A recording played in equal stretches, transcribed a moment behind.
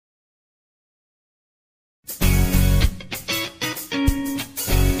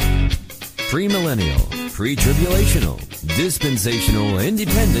premillennial, pre-tribulational, dispensational,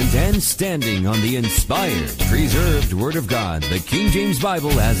 independent, and standing on the inspired, preserved Word of God, the King James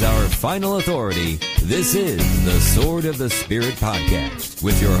Bible as our final authority. This is the Sword of the Spirit podcast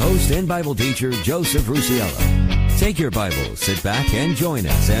with your host and Bible teacher, Joseph Rusiello. Take your Bible, sit back, and join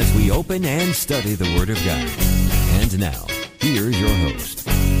us as we open and study the Word of God. And now, here's your host.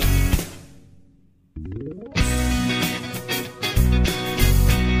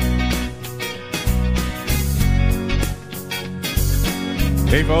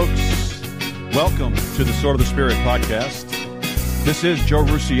 Hey folks, welcome to the Sword of the Spirit podcast. This is Joe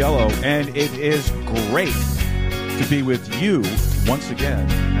Rusiello, and it is great to be with you once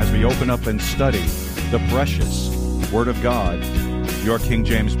again as we open up and study the precious Word of God, your King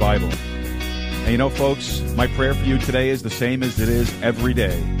James Bible. And you know, folks, my prayer for you today is the same as it is every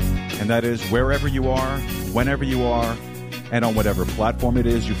day, and that is wherever you are, whenever you are, and on whatever platform it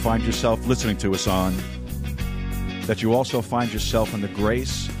is you find yourself listening to us on, that you also find yourself in the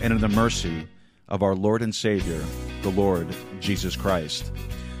grace and in the mercy of our Lord and Savior, the Lord Jesus Christ.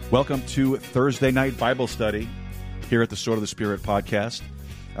 Welcome to Thursday night Bible study here at the Sword of the Spirit podcast.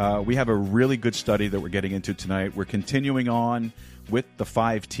 We have a really good study that we're getting into tonight. We're continuing on with the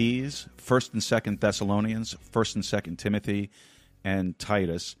 5 T's, 1st and 2nd Thessalonians, 1st and 2nd Timothy, and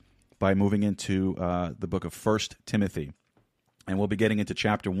Titus, by moving into the book of 1st Timothy. And we'll be getting into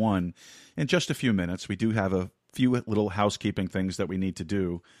chapter 1 in just a few minutes. We do have a few little housekeeping things that we need to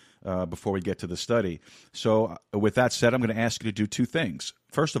do before we get to the study. So with that said, I'm going to ask you to do 2 things.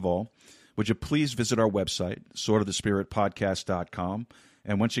 First of all, would you please visit our website, swordofthespiritpodcast.com,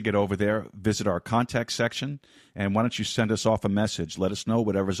 and once you get over there, visit our contact section, and why don't you send us off a message. Let us know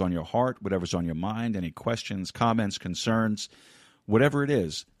whatever's on your heart, whatever's on your mind, any questions, comments, concerns, whatever it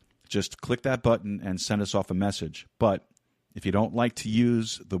is. Just click that button and send us off a message. But if you don't like to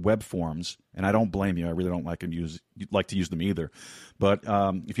use the web forms, and I don't blame you, I really don't like to use them either, but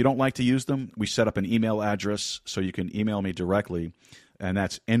if you don't like to use them, we set up an email address so you can email me directly, and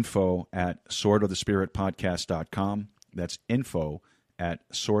that's info@swordofthespiritpodcast.com. That's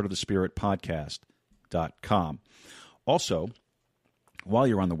info@swordofthespiritpodcast.com. Also, while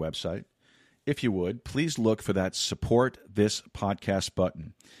you're on the website, if you would, please look for that Support This Podcast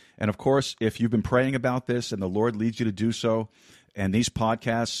button. And of course, if you've been praying about this and the Lord leads you to do so, and these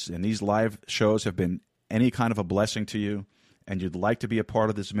podcasts and these live shows have been any kind of a blessing to you, and you'd like to be a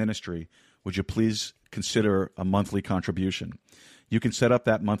part of this ministry, would you please consider a monthly contribution? You can set up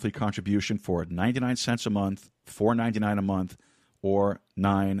that monthly contribution for 99 cents a month, $4.99 a month, or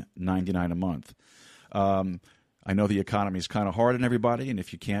 $9.99 a month. I know the economy is kind of hard on everybody, and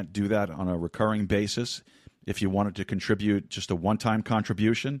if you can't do that on a recurring basis, if you wanted to contribute just a one-time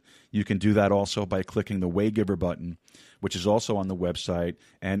contribution, you can do that also by clicking the Waygiver button, which is also on the website.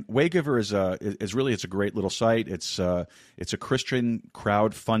 And Waygiver is a great little site. It's a Christian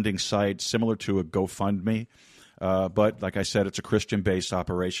crowdfunding site similar to a GoFundMe, but like I said, it's a Christian-based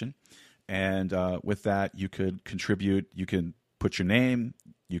operation. And with that, you could contribute. You can put your name.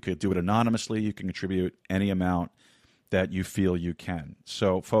 You could do it anonymously. You can contribute any amount that you feel you can.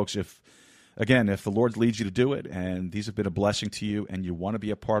 So, folks, if the Lord leads you to do it, and these have been a blessing to you, and you want to be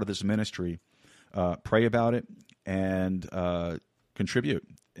a part of this ministry, pray about it and contribute.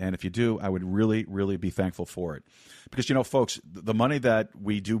 And if you do, I would really, really be thankful for it. Because, you know, folks, the money that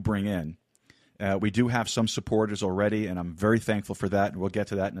we do bring in, we do have some supporters already, and I'm very thankful for that, and we'll get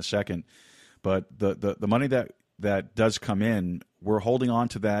to that in a second. But the money that does come in, we're holding on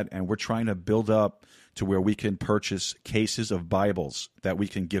to that, and we're trying to build up to where we can purchase cases of Bibles that we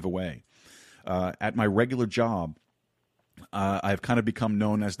can give away. At my regular job, I've kind of become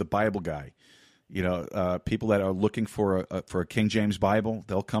known as the Bible guy. You know, people that are looking for a King James Bible,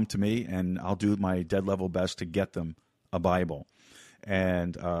 they'll come to me, and I'll do my dead level best to get them a Bible.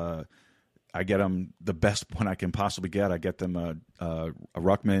 And I get them the best one I can possibly get. I get them a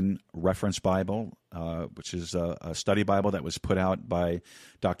Ruckman Reference Bible, which is a study Bible that was put out by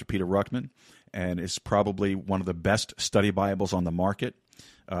Dr. Peter Ruckman, and is probably one of the best study Bibles on the market.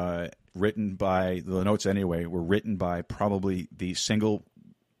 Written by, the notes anyway, were written by probably the single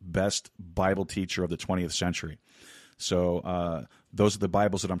best Bible teacher of the 20th century. So those are the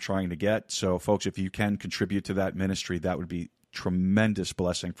Bibles that I'm trying to get. So, folks, if you can contribute to that ministry, that would be tremendous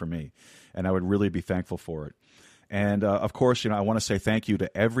blessing for me, and I would really be thankful for it. And of course, you know, I want to say thank you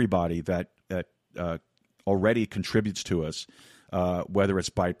to everybody that already contributes to us, whether it's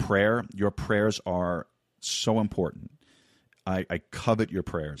by prayer. Your prayers are so important. I covet your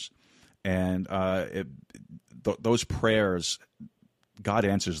prayers, and those prayers, God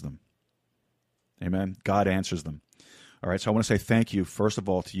answers them. Amen. God answers them. All right, so I want to say thank you, first of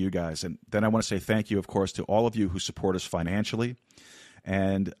all, to you guys. And then I want to say thank you, of course, to all of you who support us financially.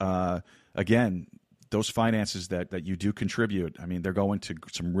 And again, those finances that you do contribute, I mean, they're going to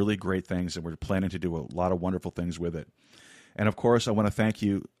some really great things, and we're planning to do a lot of wonderful things with it. And of course, I want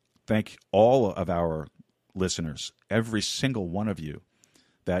to thank all of our listeners, every single one of you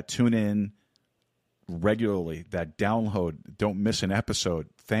that tune in regularly, that download, don't miss an episode.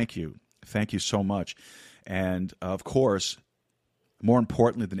 Thank you. Thank you so much. And of course, more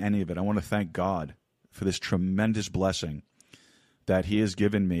importantly than any of it, I want to thank God for this tremendous blessing that He has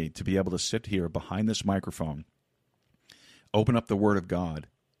given me to be able to sit here behind this microphone, open up the Word of God,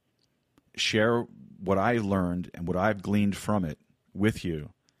 share what I learned and what I've gleaned from it with you.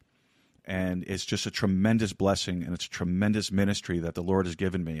 And it's just a tremendous blessing, and it's a tremendous ministry that the Lord has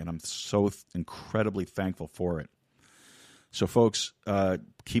given me, and I'm so incredibly thankful for it. So, folks,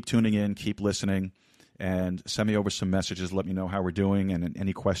 keep tuning in, keep listening, and send me over some messages. Let me know how we're doing and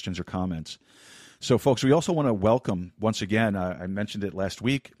any questions or comments. So, folks, we also want to welcome, once again, I mentioned it last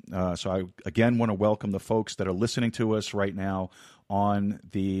week, so I again want to welcome the folks that are listening to us right now on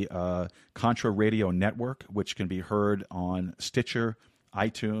the Contra Radio Network, which can be heard on Stitcher,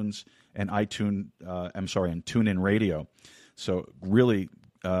 iTunes, and TuneIn Radio. So really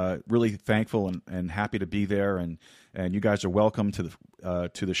thankful and happy to be there, and you guys are welcome to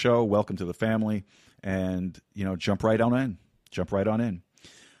the show, welcome to the family, and jump right on in.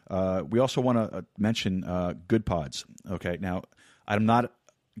 We also want to mention Good Pods. Okay, now I'm not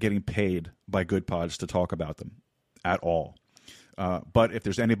getting paid by Good Pods to talk about them at all, but if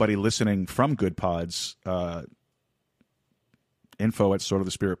there's anybody listening from Good Pods,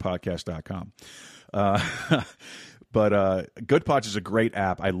 info@swordofthespiritpodcast.com. But Good Pods is a great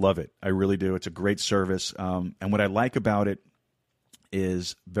app. I love it. I really do. It's a great service. And what I like about it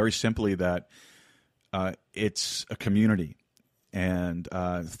is very simply that it's a community. And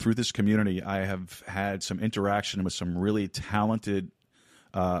through this community, I have had some interaction with some really talented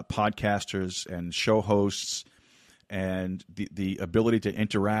podcasters and show hosts. And the ability to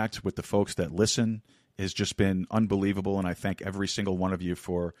interact with the folks that listen has just been unbelievable, and I thank every single one of you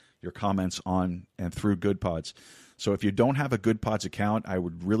for your comments on and through Good Pods. So if you don't have a Good Pods account, I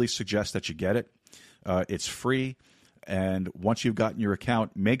would really suggest that you get it. It's free, and once you've gotten your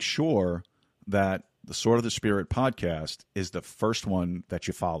account, make sure that the Sword of the Spirit podcast is the first one that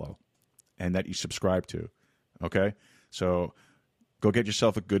you follow and that you subscribe to, okay? So go get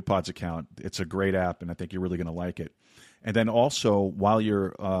yourself a Good Pods account. It's a great app, and I think you're really going to like it. And then also, while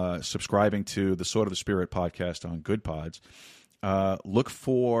you're subscribing to the Sword of the Spirit podcast on Good Pods, look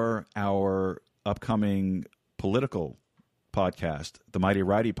for our upcoming political podcast, the Mighty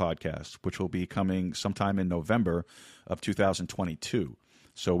Righty podcast, which will be coming sometime in November of 2022.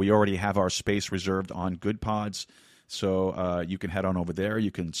 So we already have our space reserved on Good Pods, so you can head on over there.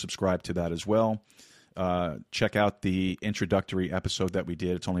 You can subscribe to that as well. Check out the introductory episode that we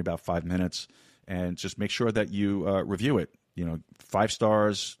did. It's only about 5 minutes. And just make sure that you review it. 5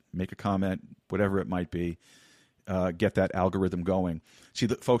 stars, make a comment, whatever it might be. Get that algorithm going. See,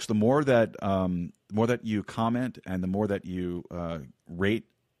 folks, the more that you comment and the more that you rate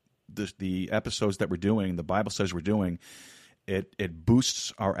the episodes that we're doing, the Bible says we're doing, it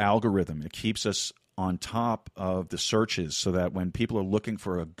boosts our algorithm. It keeps us on top of the searches so that when people are looking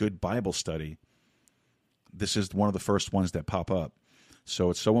for a good Bible study, this is one of the first ones that pop up.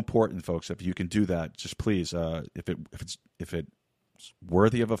 So it's so important, folks. If you can do that, just please, if it's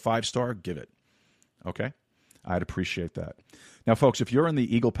worthy of a 5-star, give it. Okay, I'd appreciate that. Now, folks, if you're in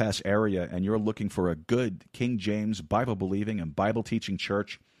the Eagle Pass area and you're looking for a good King James Bible-believing and Bible-teaching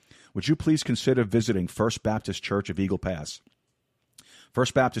church, would you please consider visiting First Baptist Church of Eagle Pass?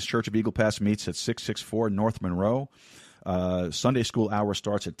 First Baptist Church of Eagle Pass meets at 664 North Monroe. Sunday school hour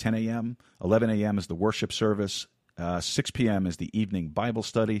starts at 10 a.m. 11 a.m. is the worship service. 6 p.m. is the evening Bible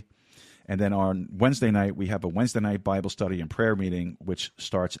study. And then on Wednesday night, we have a Wednesday night Bible study and prayer meeting, which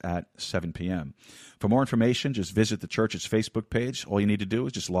starts at 7 p.m. For more information, just visit the church's Facebook page. All you need to do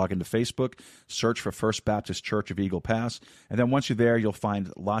is just log into Facebook, search for First Baptist Church of Eagle Pass, and then once you're there, you'll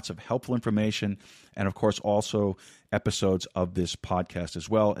find lots of helpful information and, of course, also episodes of this podcast as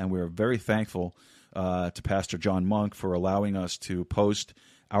well. And we're very thankful to Pastor John Monk for allowing us to post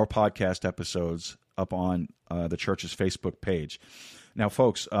our podcast episodes up on the church's Facebook page. Now,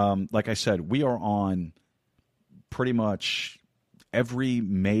 folks, like I said, we are on pretty much every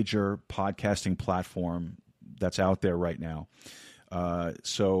major podcasting platform that's out there right now.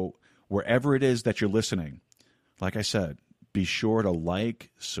 So wherever it is that you're listening, like I said, be sure to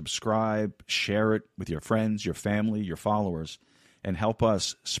like, subscribe, share it with your friends, your family, your followers, and help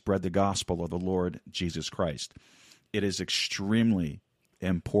us spread the gospel of the Lord Jesus Christ. it is extremely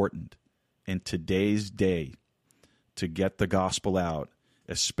important in today's day to get the gospel out,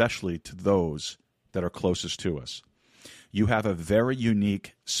 especially to those that are closest to us. You have a very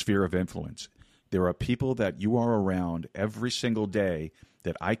unique sphere of influence. There are people that you are around every single day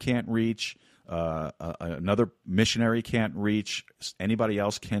that I can't reach, another missionary can't reach, anybody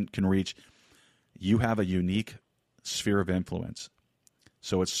else can reach. You have a unique sphere of influence.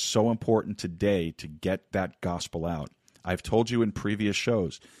 So it's so important today to get that gospel out. I've told you in previous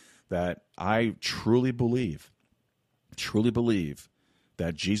shows that I truly believe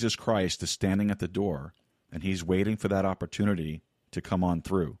that Jesus Christ is standing at the door and he's waiting for that opportunity to come on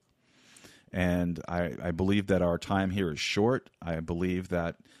through. And I believe that our time here is short. I believe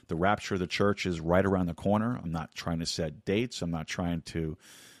that the rapture of the church is right around the corner. I'm not trying to set dates. I'm not trying to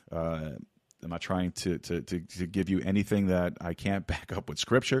give you anything that I can't back up with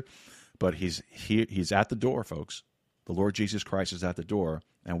Scripture. But he's at the door, folks. The Lord Jesus Christ is at the door,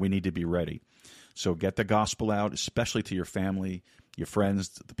 and we need to be ready. So get the gospel out, especially to your family, your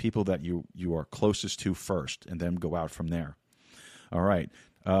friends, the people that you are closest to first, and then go out from there. All right.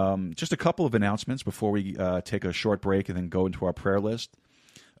 Just a couple of announcements before we take a short break and then go into our prayer list.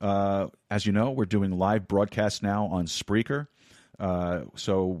 As you know, we're doing live broadcasts now on Spreaker.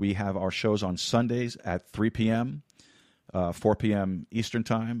 So we have our shows on Sundays at 3 p.m., 4 p.m. Eastern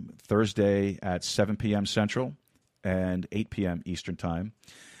Time, Thursday at 7 p.m. Central, and 8 p.m. Eastern Time.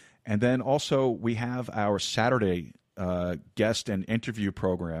 And then also we have our Saturday guest and interview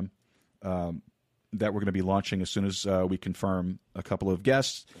program that we're going to be launching as soon as we confirm a couple of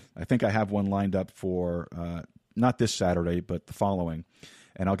guests. I think I have one lined up for not this Saturday, but the following.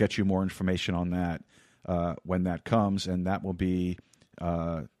 And I'll get you more information on that when that comes. And that will be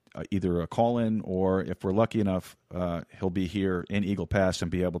either a call-in or, if we're lucky enough, he'll be here in Eagle Pass and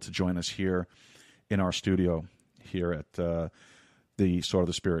be able to join us here in our studio here at the Sword of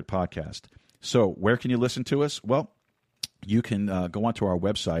the Spirit podcast. So where can you listen to us? Well, you can go onto our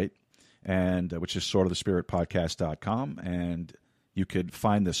website, and which is swordofthespiritpodcast.com, and you could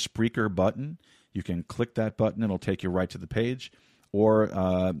find the Spreaker button. You can click that button. It'll take you right to the page. Or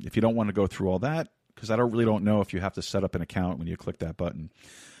if you don't want to go through all that, because I don't know if you have to set up an account when you click that button.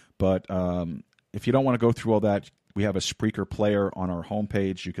 But if you don't want to go through all that, we have a Spreaker player on our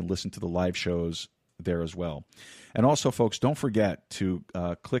homepage. You can listen to the live shows there as well. And also, folks, don't forget to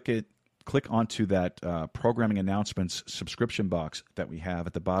click onto that programming announcements subscription box that we have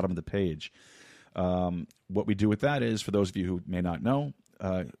at the bottom of the page. What we do with that is, for those of you who may not know,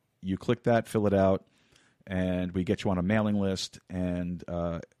 you click that, fill it out, and we get you on a mailing list. And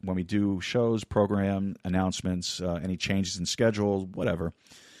when we do shows, program announcements, any changes in schedule, whatever,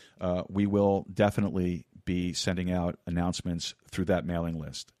 we will definitely be sending out announcements through that mailing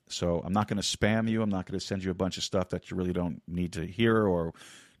list. So I'm not going to spam you. I'm not going to send you a bunch of stuff that you really don't need to hear or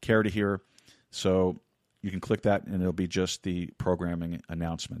care to hear. So you can click that, and it'll be just the programming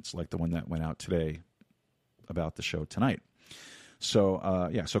announcements, like the one that went out today about the show tonight. So,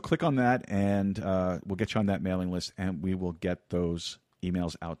 so click on that, and we'll get you on that mailing list, and we will get those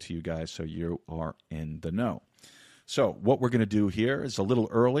emails out to you guys so you are in the know. So what we're going to do here is a little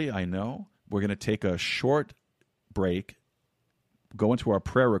early, I know. We're going to take a short break, go into our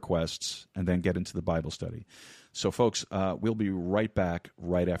prayer requests, and then get into the Bible study. So, folks, we'll be right back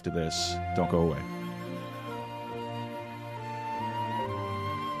right after this. Don't go away.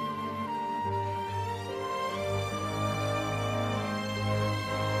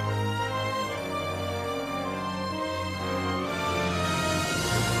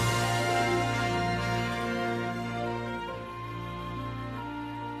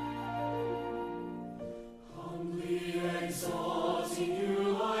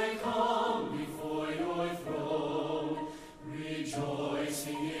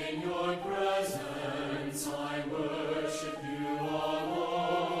 Rejoicing in your presence.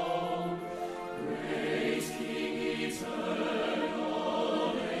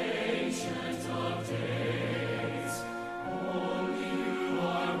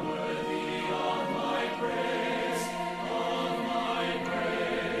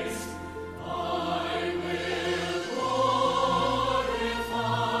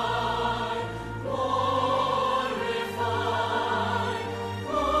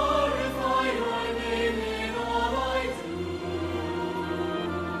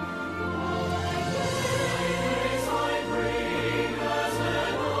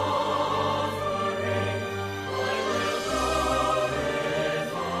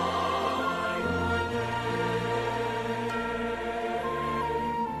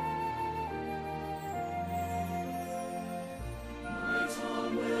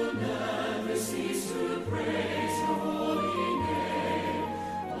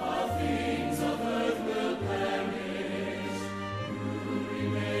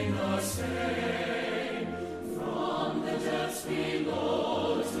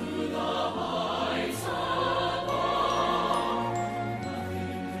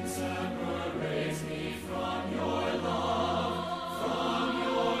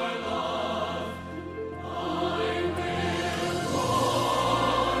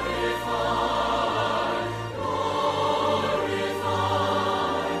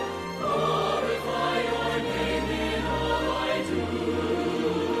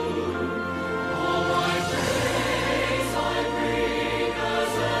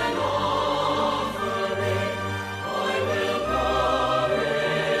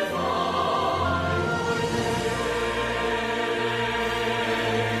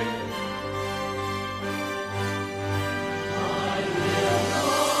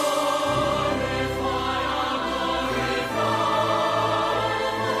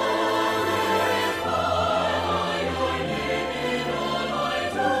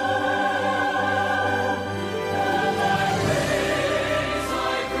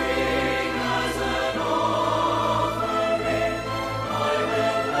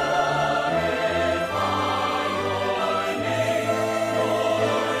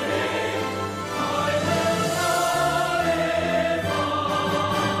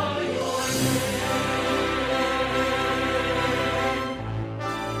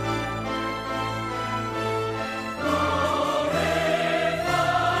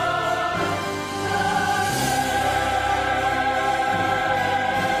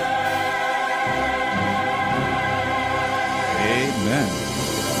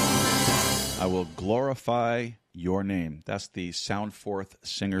 will glorify your name. That's the Soundforth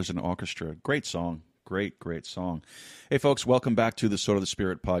Singers and Orchestra. Great song. Great song. Hey, folks, welcome back to the Sword of the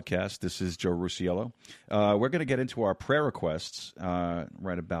Spirit podcast. This is Joe Rusiello. We're going to get into our prayer requests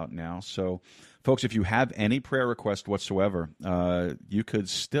right about now. So, folks, if you have any prayer request whatsoever, you could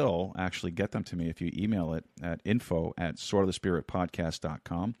still actually get them to me if you email it at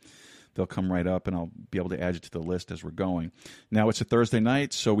info@swordofthespiritpodcast.com. They'll come right up, and I'll be able to add you to the list as we're going. Now, it's a Thursday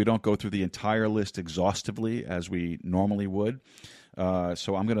night, so we don't go through the entire list exhaustively as we normally would.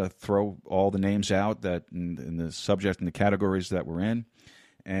 So I'm going to throw all the names out that in the subject and the categories that we're in,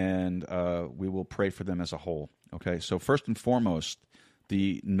 and we will pray for them as a whole. Okay, so first and foremost,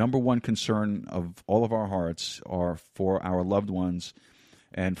 the number one concern of all of our hearts are for our loved ones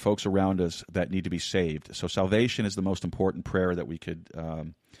and folks around us that need to be saved. So salvation is the most important prayer that we could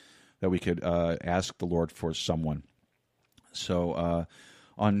ask the Lord for someone. So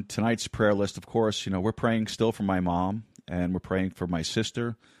on tonight's prayer list, of course, we're praying still for my mom, and we're praying for my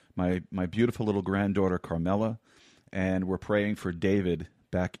sister, my beautiful little granddaughter, Carmela, and we're praying for David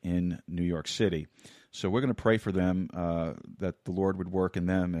back in New York City. So we're going to pray for them, that the Lord would work in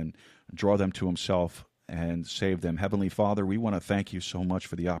them and draw them to himself and save them. Heavenly Father, we want to thank you so much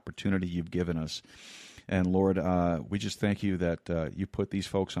for the opportunity you've given us. And Lord, we just thank you that you put these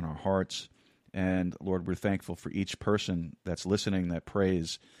folks on our hearts. And Lord, we're thankful for each person that's listening that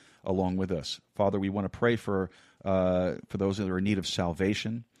prays along with us. Father, we want to pray for those that are in need of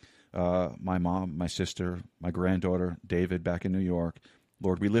salvation. My mom, my sister, my granddaughter, David, back in New York.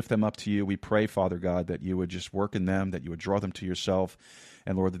 Lord, we lift them up to you. We pray, Father God, that you would just work in them, that you would draw them to yourself,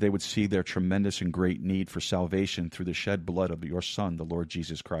 and Lord, that they would see their tremendous and great need for salvation through the shed blood of your Son, the Lord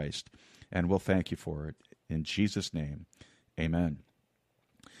Jesus Christ. And we'll thank you for it. In Jesus' name, amen.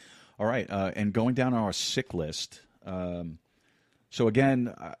 All right, and going down our sick list, so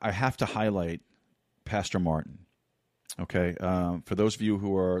again, I have to highlight Pastor Martin. Okay, for those of you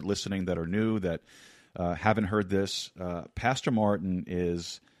who are listening that are new, that haven't heard this, Pastor Martin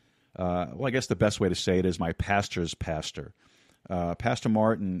is, I guess the best way to say it is my pastor's pastor. Pastor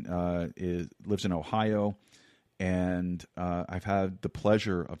Martin lives in Ohio, and I've had the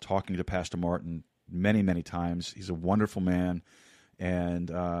pleasure of talking to Pastor Martin many, many times. He's a wonderful man,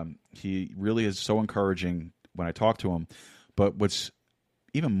 and he really is so encouraging when I talk to him. But what's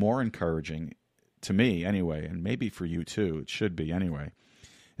even more encouraging to me anyway, and maybe for you too, it should be anyway,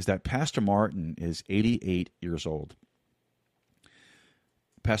 is that Pastor Martin is 88 years old.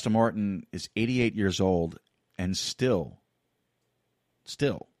 Pastor Martin is 88 years old and still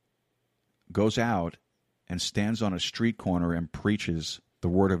goes out and stands on a street corner and preaches the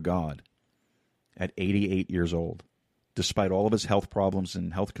Word of God at 88 years old. Despite all of his health problems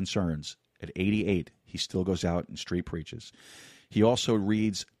and health concerns, at 88, he still goes out and street preaches. He also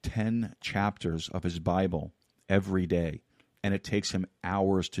reads 10 chapters of his Bible every day, and it takes him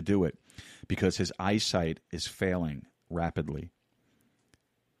hours to do it because his eyesight is failing rapidly.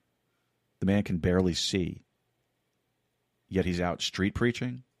 The man can barely see, yet he's out street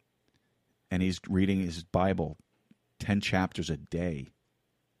preaching, and he's reading his Bible 10 chapters a day.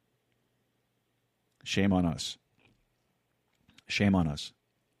 Shame on us. Shame on us.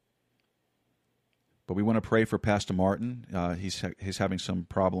 But we want to pray for Pastor Martin. He's having some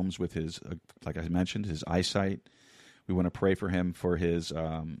problems with his, like I mentioned, his eyesight. We want to pray for him for his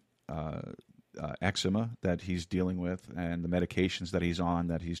eczema that he's dealing with and the medications that he's on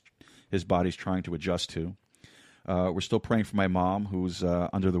that his body's trying to adjust to. We're still praying for my mom, who's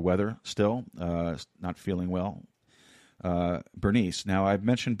under the weather still, not feeling well. Bernice. Now, I've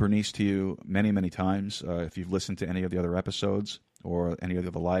mentioned Bernice to you many, many times. If you've listened to any of the other episodes or any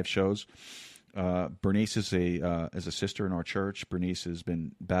of the live shows, Bernice is a sister in our church. Bernice has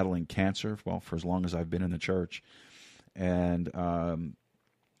been battling cancer, for as long as I've been in the church. And,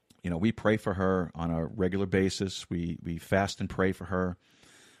 we pray for her on a regular basis. We fast and pray for her.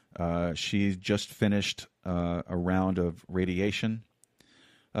 She just finished a round of radiation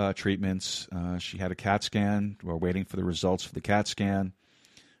treatments. She had a CAT scan. We're waiting for the results for the CAT scan.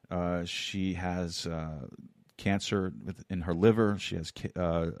 She has cancer in her liver. She has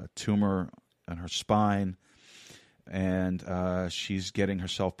a tumor on her spine. And she's getting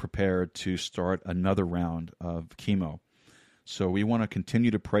herself prepared to start another round of chemo. So we want to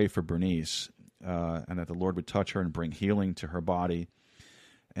continue to pray for Bernice and that the Lord would touch her and bring healing to her body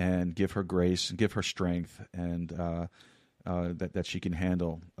and give her grace and give her strength and that she can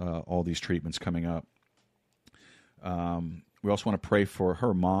handle all these treatments coming up. We also want to pray for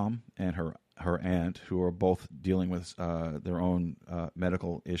her mom and her aunt, who are both dealing with their own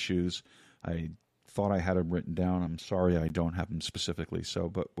medical issues. I thought I had them written down. I'm sorry I don't have them specifically.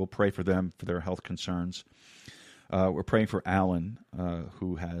 But we'll pray for them for their health concerns. We're praying for Alan,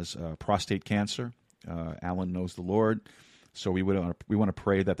 who has prostate cancer. Alan knows the Lord, so we want to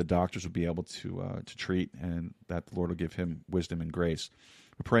pray that the doctors will be able to treat, and that the Lord will give him wisdom and grace.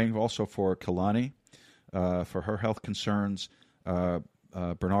 We're praying also for Kalani, for her health concerns.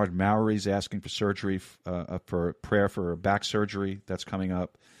 Bernard Mowry's asking for surgery, for prayer for back surgery that's coming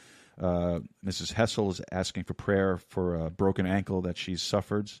up. Mrs. Hessel is asking for prayer for a broken ankle that she's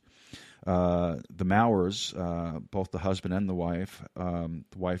suffered. The Mowers, both the husband and the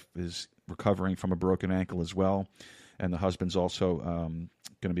wife is recovering from a broken ankle as well, and the husband's also going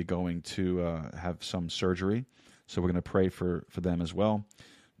to be going to have some surgery, so we're going to pray for them as well.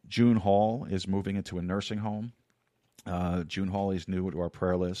 June Hall is moving into a nursing home. June Hall is new to our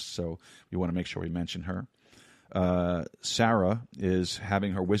prayer list, so we want to make sure we mention her. Sarah is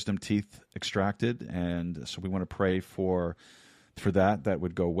having her wisdom teeth extracted, and so we want to pray for that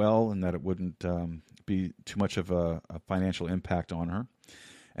would go well and that it wouldn't be too much of a financial impact on her.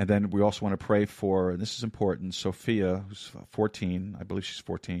 And then we also want to pray for, and this is important, Sophia, who's 14, I believe she's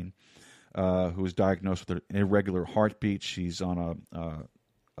 14, who was diagnosed with an irregular heartbeat. She's on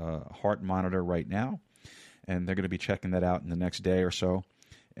a heart monitor right now, and they're going to be checking that out in the next day or so,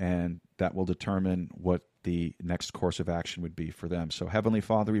 and that will determine what the next course of action would be for them. So, Heavenly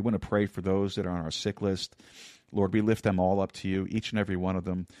Father, we want to pray for those that are on our sick list. Lord, we lift them all up to you, each and every one of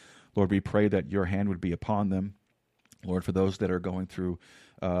them. Lord, we pray that your hand would be upon them. Lord, for those that are going through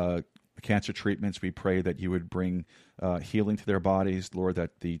cancer treatments, we pray that you would bring healing to their bodies. Lord,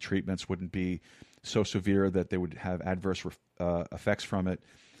 that the treatments wouldn't be so severe that they would have adverse effects from it.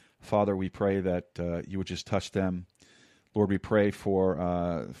 Father, we pray that you would just touch them. Lord, we pray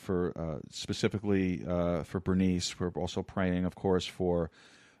for specifically for Bernice. We're also praying, of course, for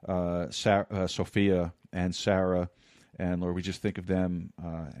Sophia and Sarah. And Lord, we just think of them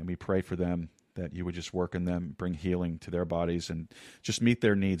and we pray for them, that you would just work in them, bring healing to their bodies, and just meet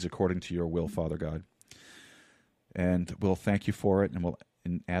their needs according to your will, Father God. And we'll thank you for it, and we'll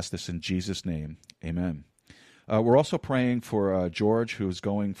ask this in Jesus' name. Amen. We're also praying for George, who's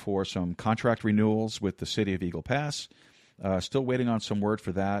going for some contract renewals with the city of Eagle Pass. Still waiting on some word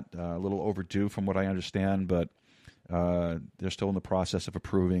for that. A little overdue from what I understand, but they're still in the process of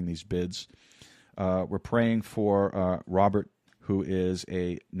approving these bids. We're praying for Robert, who is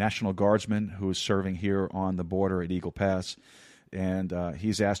a National Guardsman who is serving here on the border at Eagle Pass. And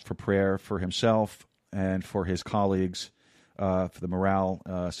he's asked for prayer for himself and for his colleagues for the morale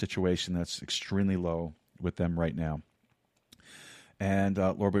situation that's extremely low with them right now. And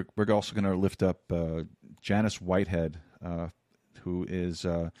Lord, we're also going to lift up Janice Whitehead, who is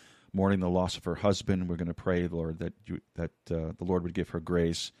mourning the loss of her husband. We're going to pray, Lord, that the Lord would give her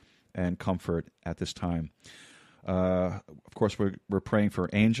grace and comfort at this time. Of course, we're praying for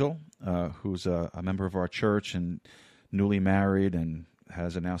Angel, who's a member of our church and newly married and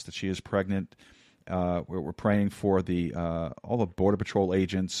has announced that she is pregnant. We're praying for all the Border Patrol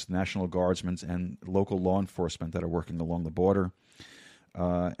agents, National Guardsmen, and local law enforcement that are working along the border.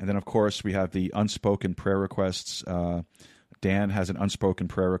 And then, of course, we have the unspoken prayer requests. Dan has an unspoken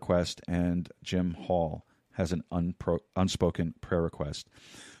prayer request, and Jim Hall has an unspoken prayer request.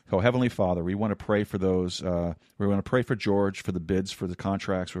 So, Heavenly Father, we want to pray for those. We want to pray for George for the bids for the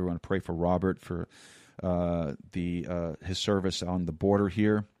contracts. We want to pray for Robert for his service on the border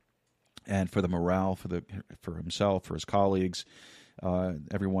here, and for the morale for himself, for his colleagues,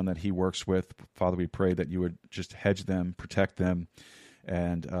 everyone that he works with. Father, we pray that you would just hedge them, protect them,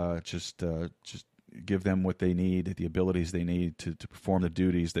 and just give them what they need, the abilities they need to perform the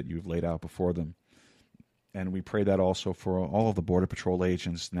duties that you've laid out before them. And we pray that also for all of the Border Patrol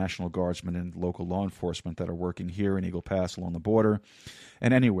agents, National Guardsmen, and local law enforcement that are working here in Eagle Pass along the border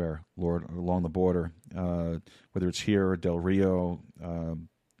and anywhere, Lord, along the border, whether it's here, Del Rio,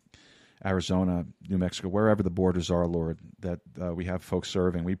 Arizona, New Mexico, wherever the borders are, Lord, that we have folks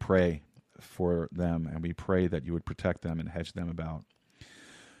serving. We pray for them, and we pray that you would protect them and hedge them about.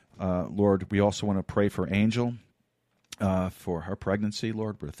 Lord, we also want to pray for Angel, for her pregnancy,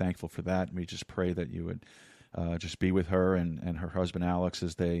 Lord. We're thankful for that. And we just pray that you would just be with her and her husband, Alex,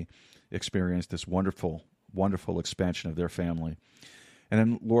 as they experience this wonderful, wonderful expansion of their family. And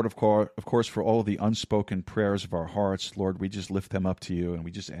then, Lord, of course, for all of the unspoken prayers of our hearts, Lord, we just lift them up to you, and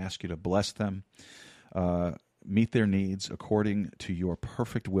we just ask you to bless them, meet their needs according to your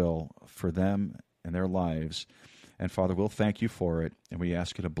perfect will for them and their lives. And, Father, we'll thank you for it, and we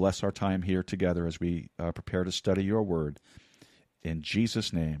ask you to bless our time here together as we prepare to study your word. In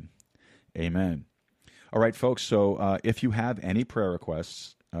Jesus' name, amen. All right, folks, so if you have any prayer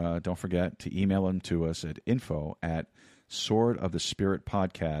requests, don't forget to email them to us at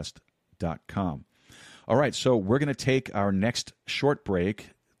info@swordofthespiritpodcast.com. All right, so we're going to take our next short break.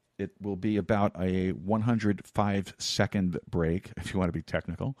 It will be about a 105-second break, if you want to be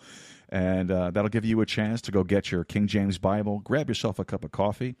technical. And that'll give you a chance to go get your King James Bible, grab yourself a cup of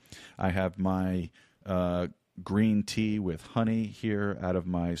coffee. I have my green tea with honey here out of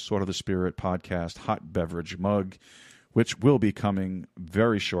my Sword of the Spirit podcast hot beverage mug, which will be coming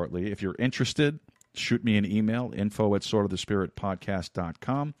very shortly. If you're interested, shoot me an email,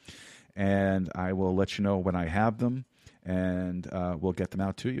 info@swordofthespiritpodcast.com, and I will let you know when I have them, and we'll get them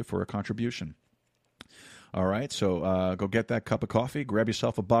out to you for a contribution. All right, so go get that cup of coffee, grab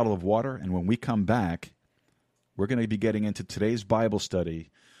yourself a bottle of water, and when we come back, we're going to be getting into today's Bible study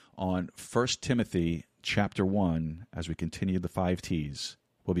on 1 Timothy chapter 1 as we continue the 5 T's.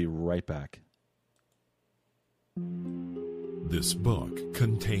 We'll be right back. This book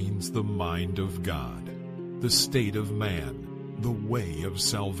contains the mind of God, the state of man, the way of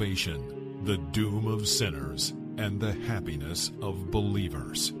salvation, the doom of sinners, and the happiness of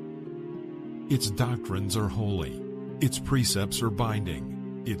believers. Its doctrines are holy, its precepts are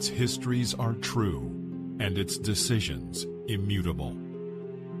binding, its histories are true, and its decisions immutable.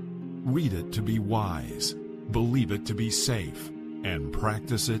 Read it to be wise, believe it to be safe, and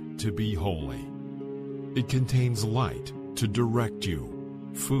practice it to be holy. It contains light to direct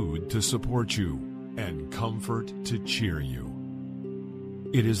you, food to support you, and comfort to cheer you.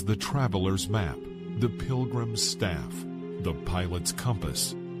 It is the traveler's map, the pilgrim's staff, the pilot's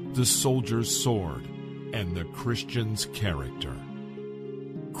compass, the soldier's sword, and the Christian's character.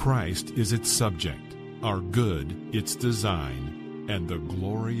 Christ is its subject, our good its design, and the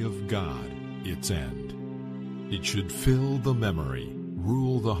glory of God its end. It should fill the memory,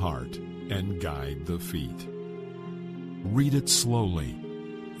 rule the heart, and guide the feet. Read it slowly,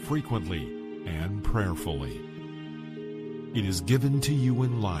 frequently, and prayerfully. It is given to you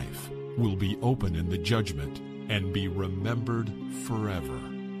in life, will be open in the judgment, and be remembered forever.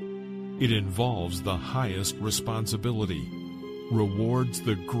 It involves the highest responsibility, rewards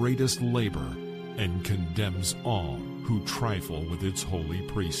the greatest labor, and condemns all who trifle with its holy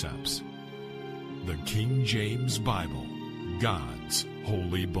precepts. The King James Bible, God's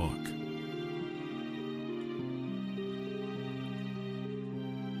holy book.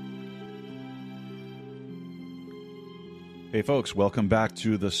 Hey folks, welcome back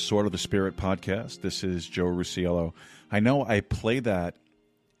to the Sword of the Spirit podcast. This is Joe Rusiello. I know I play that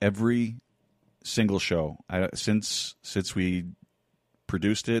every single show. Since we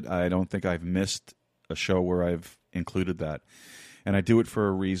produced it, I don't think I've missed a show where I've included that. And I do it for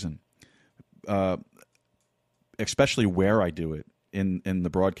a reason, especially where I do it in the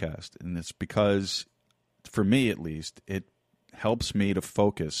broadcast. And it's because, for me at least, it helps me to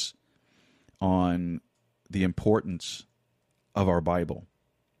focus on the importance of our Bible.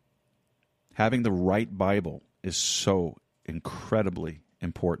 Having the right Bible is so incredibly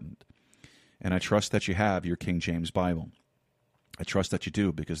important. And I trust that you have your King James Bible. I trust that you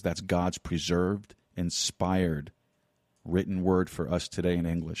do, because that's God's preserved, inspired, written word for us today in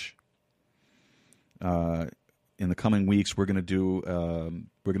English. In the coming weeks, we're going to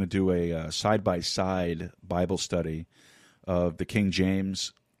do a side-by-side Bible study of the King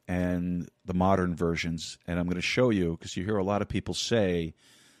James and the modern versions, and I'm going to show you, because you hear a lot of people say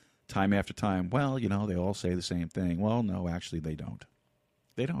time after time, well, they all say the same thing. Well, no, actually they don't.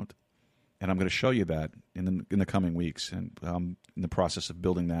 They don't. And I'm going to show you that in the coming weeks, and I'm in the process of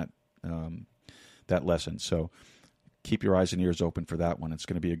building that lesson. So keep your eyes and ears open for that one. It's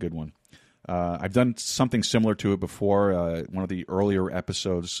going to be a good one. I've done something similar to it before. One of the earlier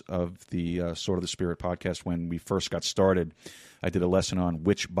episodes of the Sword of the Spirit podcast, when we first got started, I did a lesson on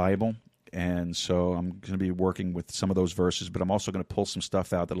which Bible, and so I'm going to be working with some of those verses, but I'm also going to pull some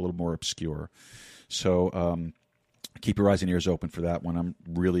stuff out that's a little more obscure. So keep your eyes and ears open for that one. I'm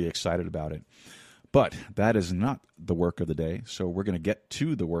really excited about it. But that is not the work of the day, so we're going to get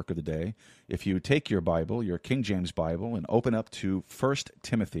to the work of the day. If you take your Bible, your King James Bible, and open up to 1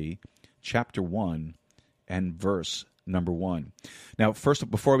 Timothy chapter 1 and verse number 1. Now, first,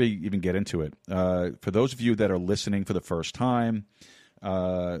 before we even get into it, for those of you that are listening for the first time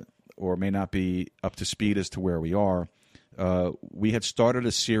or may not be up to speed as to where we are, we had started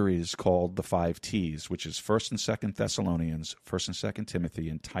a series called the 5 T's, which is 1st and 2nd Thessalonians, 1st and 2nd Timothy,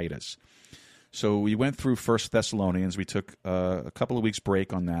 and Titus. So we went through 1st Thessalonians. We took a couple of weeks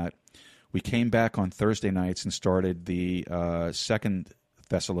break on that. We came back on Thursday nights and started the 2nd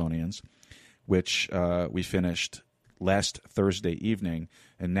Thessalonians, which we finished last Thursday evening,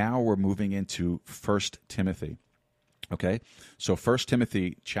 and now we're moving into 1 Timothy. Okay? So 1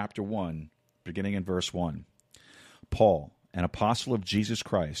 Timothy chapter 1, beginning in verse 1. Paul, an apostle of Jesus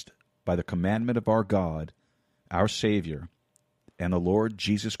Christ, by the commandment of our God, our Savior, and the Lord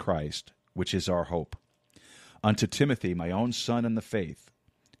Jesus Christ, which is our hope. Unto Timothy, my own son in the faith,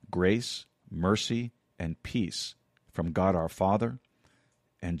 grace, mercy, and peace from God our Father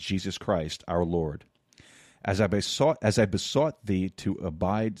and Jesus Christ our Lord. As I besought thee to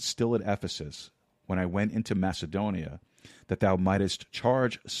abide still at Ephesus, when I went into Macedonia, that thou mightest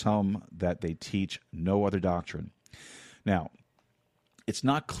charge some that they teach no other doctrine. Now, it's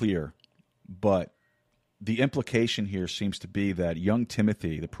not clear, but the implication here seems to be that young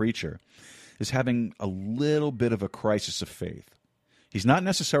Timothy, the preacher, is having a little bit of a crisis of faith. He's not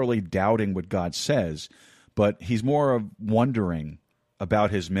necessarily doubting what God says, but he's more of wondering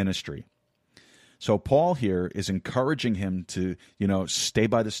about his ministry. So Paul here is encouraging him to, stay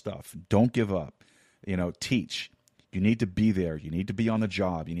by the stuff. Don't give up. Teach. You need to be there. You need to be on the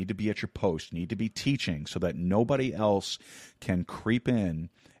job. You need to be at your post. You need to be teaching so that nobody else can creep in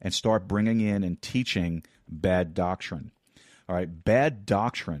and start bringing in and teaching bad doctrine. All right, bad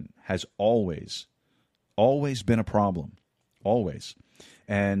doctrine has always been a problem, always.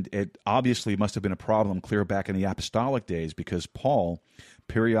 And it obviously must have been a problem clear back in the apostolic days because Paul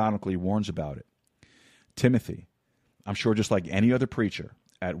periodically warns about it. Timothy, I'm sure just like any other preacher,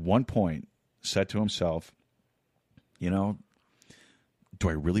 at one point said to himself, do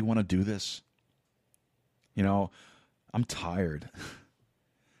I really want to do this? I'm tired.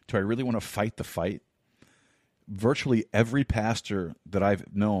 Do I really want to fight the fight? Virtually every pastor that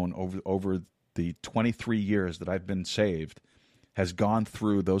I've known over the 23 years that I've been saved has gone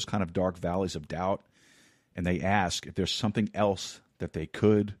through those kind of dark valleys of doubt, and they ask if there's something else that they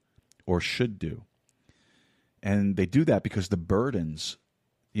could or should do. And they do that because the burdens,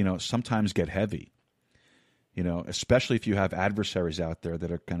 sometimes get heavy. Especially if you have adversaries out there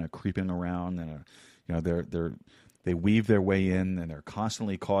that are kind of creeping around and they weave their way in and they're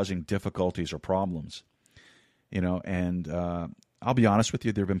constantly causing difficulties or problems. And I'll be honest with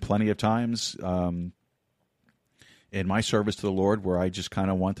you, there have been plenty of times in my service to the Lord where I just kind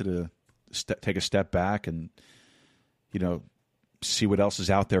of wanted to take a step back and, see what else is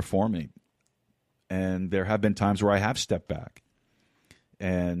out there for me. And there have been times where I have stepped back.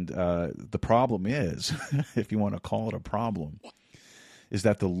 And the problem is, if you want to call it a problem, is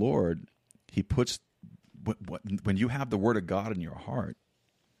that the Lord, He puts, when you have the Word of God in your heart,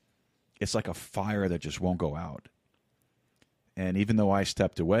 it's like a fire that just won't go out. And even though I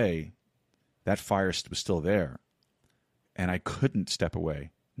stepped away, that fire was still there. And I couldn't step away,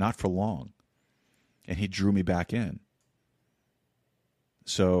 not for long. And He drew me back in.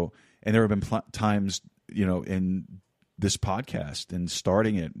 So, and there have been times, in this podcast and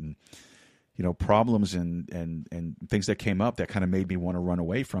starting it and, problems and things that came up that kind of made me want to run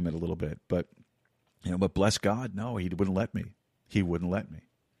away from it a little bit. But, but bless God, no, He wouldn't let me. He wouldn't let me.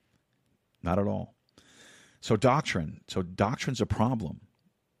 Not at all. So doctrine's a problem.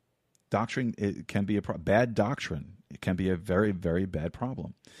 Doctrine, it can be bad doctrine. It can be a very, very bad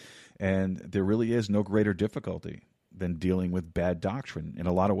problem. And there really is no greater difficulty than dealing with bad doctrine in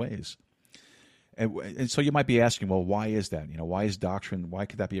a lot of ways. And so you might be asking, well, why is that? Why is doctrine, why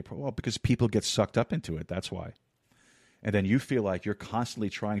could that be a problem? Well, because people get sucked up into it. That's why. And then you feel like you're constantly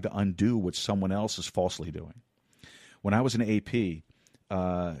trying to undo what someone else is falsely doing. When I was an AP,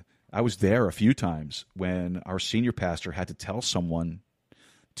 I was there a few times when our senior pastor had to tell someone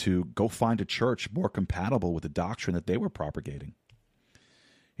to go find a church more compatible with the doctrine that they were propagating.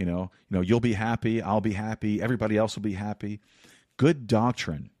 You'll be happy, I'll be happy, everybody else will be happy. Good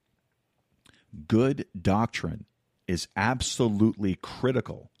doctrine is absolutely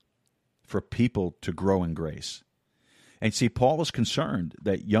critical for people to grow in grace. And see, Paul was concerned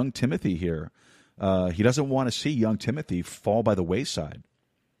that young Timothy here, he doesn't want to see young Timothy fall by the wayside.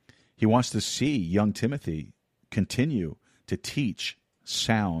 He wants to see young Timothy continue to teach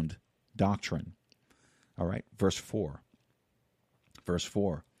sound doctrine. All right, verse 4.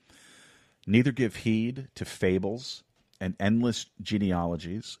 Neither give heed to fables and endless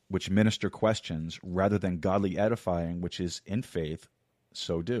genealogies, which minister questions, rather than godly edifying, which is in faith,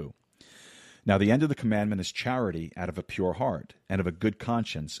 so do. Now the end of the commandment is charity out of a pure heart, and of a good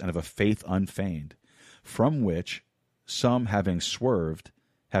conscience, and of a faith unfeigned, from which some, having swerved,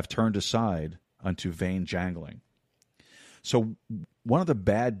 have turned aside unto vain jangling. So one of the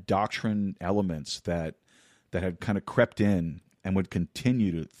bad doctrine elements that had kind of crept in and would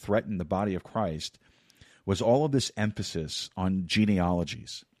continue to threaten the body of Christ was all of this emphasis on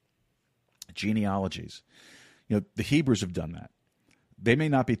genealogies. The Hebrews have done that. That may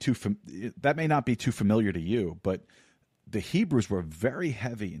not be too familiar to you, but the Hebrews were very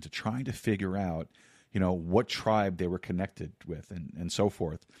heavy into trying to figure out, what tribe they were connected with and so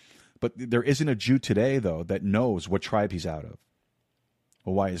forth. But there isn't a Jew today, though, that knows what tribe he's out of.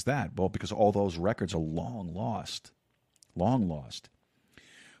 Well, why is that? Well, because all those records are long lost. Long lost.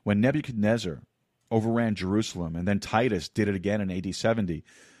 When Nebuchadnezzar overran Jerusalem, and then Titus did it again in AD 70,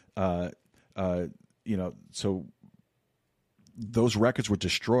 so those records were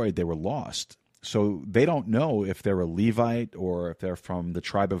destroyed. They were lost. So they don't know if they're a Levite or if they're from the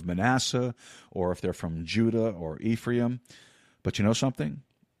tribe of Manasseh or if they're from Judah or Ephraim. But you know something?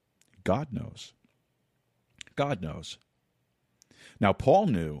 God knows. God knows. Now, Paul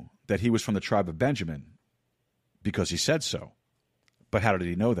knew that he was from the tribe of Benjamin because he said so. But how did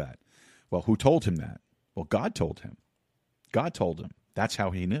he know that? Well, who told him that? Well, God told him. God told him. That's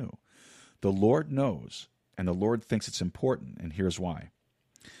how he knew. The Lord knows, and the Lord thinks it's important, and here's why.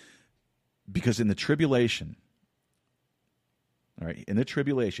 Because in the tribulation, all right,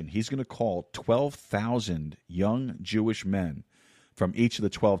 he's going to call 12,000 young Jewish men from each of the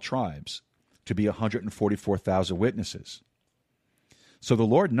 12 tribes to be 144,000 witnesses. So the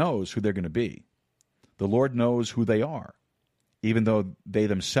Lord knows who they're going to be. The Lord knows who they are, even though they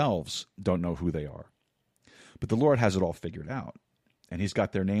themselves don't know who they are. But the Lord has it all figured out, and he's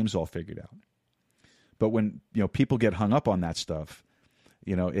got their names all figured out. But when people get hung up on that stuff,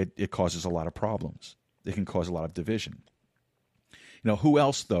 it causes a lot of problems. It can cause a lot of division. Who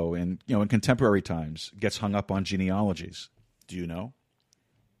else, though, in contemporary times gets hung up on genealogies? Do you know?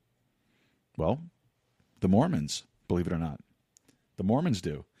 Well, the Mormons, believe it or not. The Mormons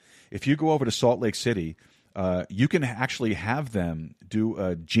do. If you go over to Salt Lake City, you can actually have them do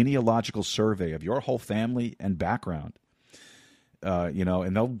a genealogical survey of your whole family and background.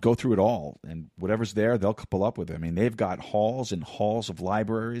 And they'll go through it all, and whatever's there, they'll couple up with it. I mean, they've got halls and halls of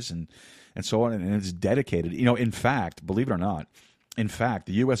libraries and so on, and it's dedicated. In fact, believe it or not, the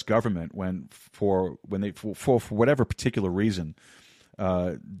U.S. government, for whatever particular reason,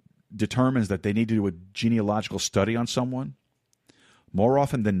 determines that they need to do a genealogical study on someone, more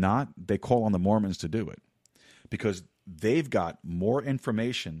often than not, they call on the Mormons to do it because they've got more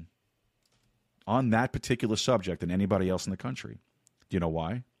information on that particular subject than anybody else in the country. Do you know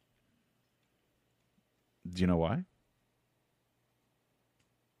why? Do you know why?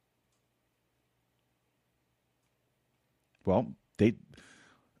 Well,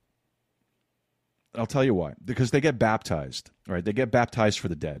 I'll tell you why. Because they get baptized, right? They get baptized for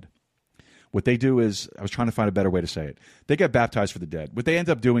the dead. What they do is, I was trying to find a better way to say it. They get baptized for the dead. What they end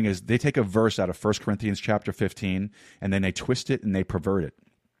up doing is they take a verse out of 1 Corinthians chapter 15, and then they twist it and they pervert it.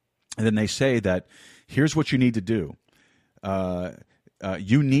 And then they say that here's what you need to do.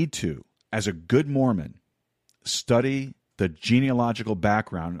 You need to, as a good Mormon, study the genealogical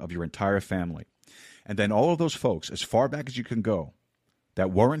background of your entire family. And then all of those folks, as far back as you can go,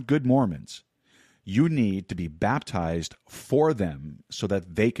 that weren't good Mormons, you need to be baptized for them so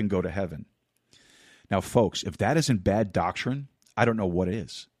that they can go to heaven. Now, folks, if that isn't bad doctrine, I don't know what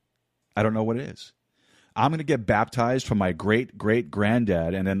is. I don't know what it is. I'm going to get baptized for my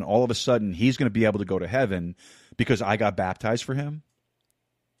great-great-granddad, and then all of a sudden he's going to be able to go to heaven because I got baptized for him?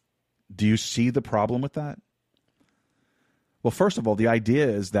 Do you see the problem with that? Well, first of all, the idea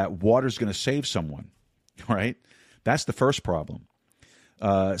is that water's going to save someone, right? That's the first problem.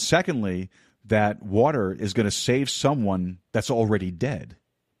 Secondly, that water is going to save someone that's already dead.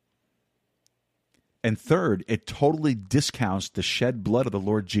 And third, it totally discounts the shed blood of the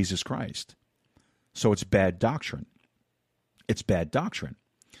Lord Jesus Christ. So it's bad doctrine. It's bad doctrine.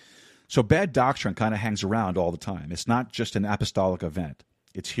 So bad doctrine kind of hangs around all the time. It's not just an apostolic event.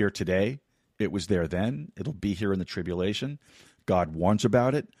 It's here today. It was there then. It'll be here in the tribulation. God warns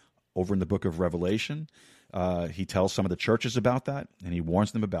about it over in the book of Revelation. He tells some of the churches about that, and he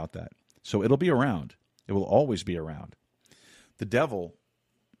warns them about that. So it'll be around. It will always be around. The devil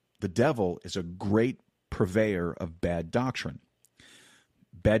is a great purveyor of bad doctrine.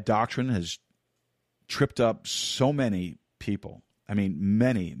 Bad doctrine has tripped up so many people. I mean,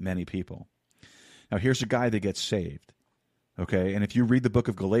 many, many people. Now, here's a guy that gets saved. Okay, and if you read the book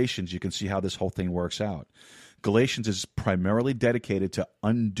of Galatians, you can see how this whole thing works out. Galatians is primarily dedicated to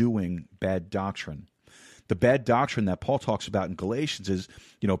undoing bad doctrine. The bad doctrine that Paul talks about in Galatians is,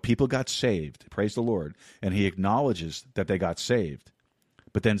 people got saved, praise the Lord, and he acknowledges that they got saved.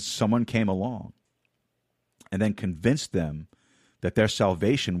 But then someone came along and then convinced them that their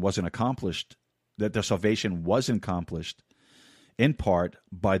salvation wasn't accomplished, that their salvation wasn't accomplished in part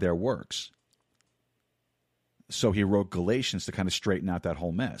by their works. So he wrote Galatians to kind of straighten out that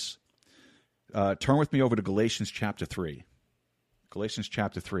whole mess. Turn with me over to Galatians chapter 3. Galatians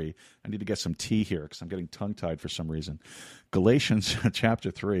chapter 3. I need to get some tea here because I'm getting tongue-tied for some reason. Galatians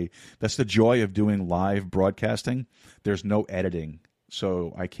chapter 3. That's the joy of doing live broadcasting. There's no editing,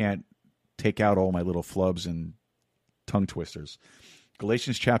 so I can't take out all my little flubs and tongue twisters.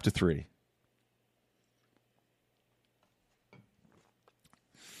 Galatians chapter 3.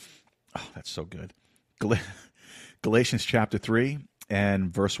 Oh, that's so good. Galatians chapter 3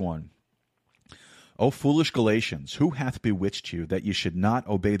 and verse 1. O foolish Galatians, who hath bewitched you that ye should not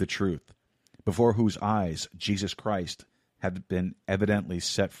obey the truth, before whose eyes Jesus Christ hath been evidently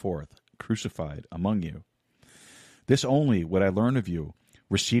set forth, crucified among you? This only would I learn of you.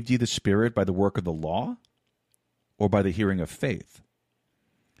 Received ye the Spirit by the work of the law, or by the hearing of faith?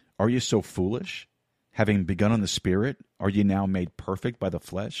 Are ye so foolish? Having begun on the Spirit, are ye now made perfect by the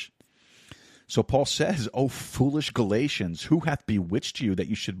flesh? So Paul says, O foolish Galatians, who hath bewitched you that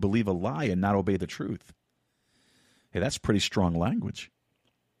you should believe a lie and not obey the truth? Hey, that's pretty strong language.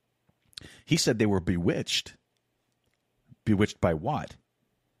 He said they were bewitched. Bewitched by what?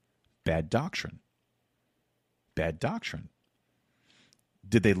 Bad doctrine. Bad doctrine.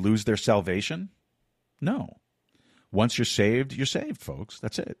 Did they lose their salvation? No. Once you're saved, folks.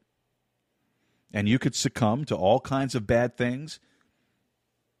 That's it. And you could succumb to all kinds of bad things,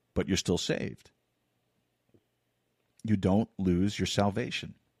 but you're still saved. You don't lose your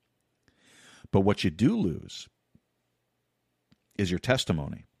salvation. But what you do lose is your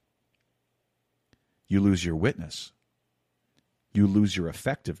testimony. You lose your witness. You lose your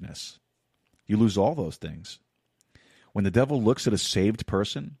effectiveness. You lose all those things. When the devil looks at a saved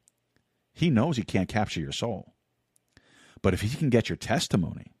person, he knows he can't capture your soul. But if he can get your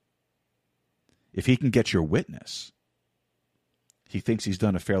testimony, if he can get your witness, he thinks he's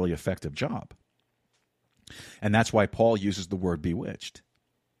done a fairly effective job. And that's why Paul uses the word bewitched.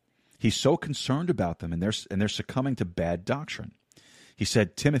 He's so concerned about them, and they're succumbing to bad doctrine. He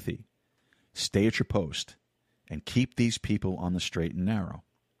said, Timothy, stay at your post and keep these people on the straight and narrow.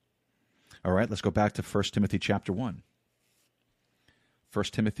 All right, let's go back to 1 Timothy chapter 1. 1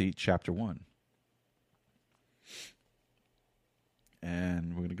 Timothy chapter 1. And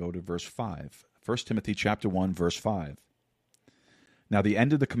we're going to go to verse 5. 1 Timothy chapter 1, verse 5. Now the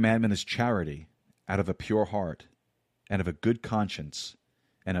end of the commandment is charity, out of a pure heart, and of a good conscience,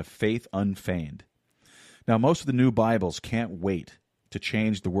 and of faith unfeigned. Now most of the new Bibles can't wait to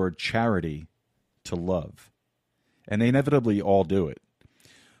change the word charity to love. And they inevitably all do it.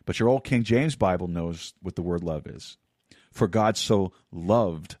 But your old King James Bible knows what the word love is. For God so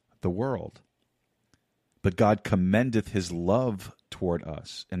loved the world. But God commendeth his love toward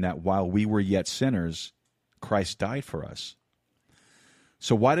us, in that while we were yet sinners, Christ died for us.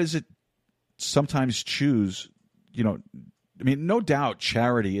 So why does it sometimes choose, no doubt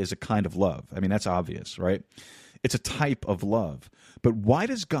charity is a kind of love. I mean, that's obvious, right? It's a type of love. But why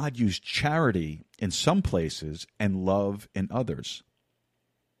does God use charity in some places and love in others?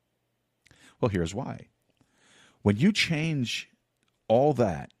 Well, here's why. When you change all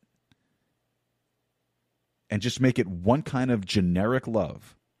that and just make it one kind of generic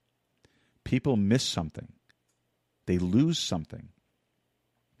love, people miss something. They lose something.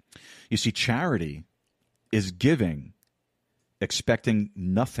 You see, charity is giving, expecting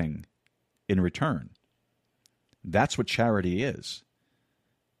nothing in return. That's what charity is.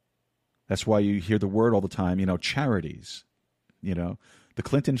 That's why you hear the word all the time, charities. The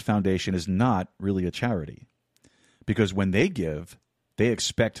Clinton Foundation is not really a charity, because when they give, they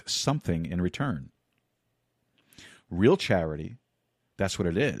expect something in return. Real charity, that's what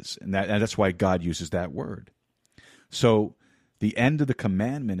it is, and that's why God uses that word. So the end of the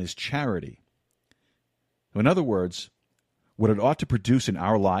commandment is charity. In other words, what it ought to produce in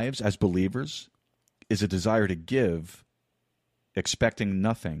our lives as believers is a desire to give, expecting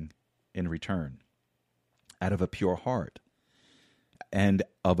nothing in return, out of a pure heart, and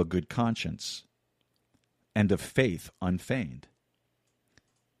of a good conscience, and of faith unfeigned.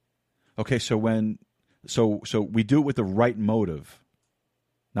 Okay, so we do it with the right motive,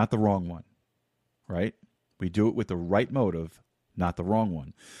 not the wrong one, right? We do it with the right motive, not the wrong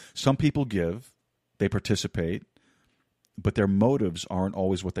one. Some people give, they participate, but their motives aren't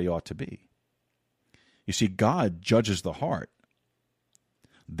always what they ought to be. You see, God judges the heart.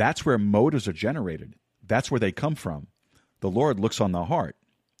 That's where motives are generated. That's where they come from. The Lord looks on the heart.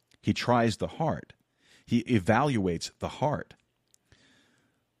 He tries the heart. He evaluates the heart.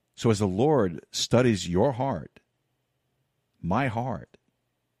 So as the Lord studies your heart, my heart,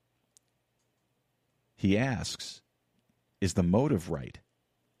 he asks, is the motive right?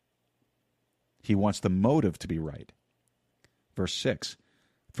 He wants the motive to be right. Verse 6,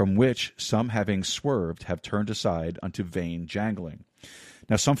 from which some, having swerved, have turned aside unto vain jangling.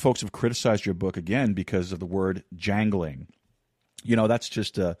 Now, some folks have criticized your book again because of the word jangling. You know, that's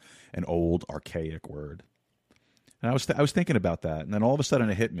just an old, archaic word. And I was thinking about that, and then all of a sudden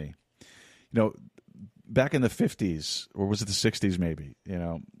it hit me. You know, back in the 50s, or was it the 60s maybe, you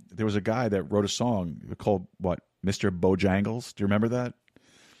know, there was a guy that wrote a song called, what, Mr. Bojangles? Do you remember that?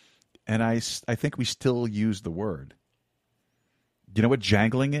 And I think we still use the word. Do you know what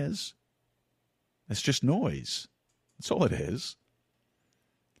jangling is? It's just noise. That's all it is.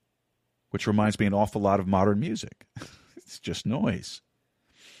 Which reminds me an awful lot of modern music. It's just noise.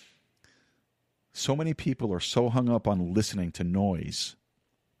 So many people are so hung up on listening to noise.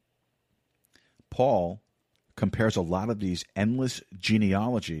 Paul compares a lot of these endless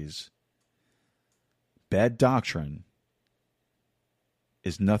genealogies. Bad doctrine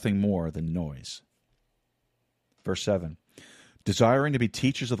is nothing more than noise. Verse 7, desiring to be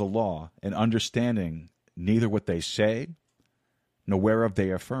teachers of the law and understanding neither what they say nor whereof they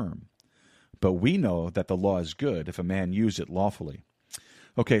affirm. But we know that the law is good if a man use it lawfully.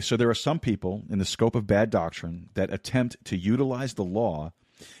 Okay, so there are some people in the scope of bad doctrine that attempt to utilize the law,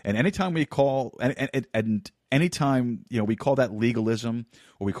 and anytime we call and anytime we call that legalism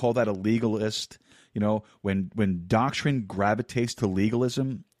or we call that a legalist, when doctrine gravitates to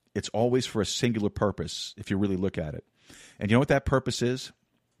legalism, it's always for a singular purpose. If you really look at it, and you know what that purpose is?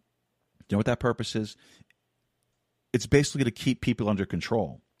 You know what that purpose is? It's basically to keep people under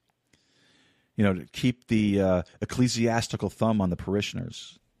control. To keep the ecclesiastical thumb on the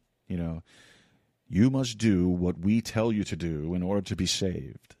parishioners. You must do what we tell you to do in order to be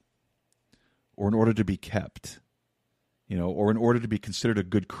saved, or in order to be kept, or in order to be considered a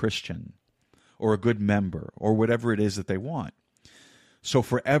good Christian, or a good member, or whatever it is that they want. So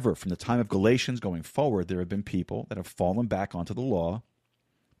forever, from the time of Galatians going forward, there have been people that have fallen back onto the law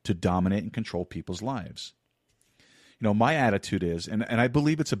to dominate and control people's lives. My attitude is, and I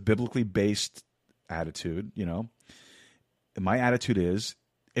believe it's a biblically based attitude, my attitude is,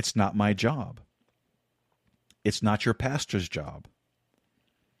 it's not my job. It's not your pastor's job.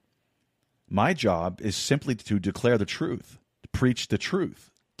 My job is simply to declare the truth, to preach the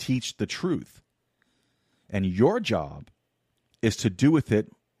truth, teach the truth. And your job is to do with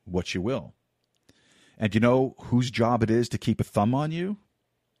it what you will. And you know whose job it is to keep a thumb on you?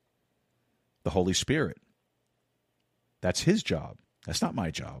 The Holy Spirit. That's his job. That's not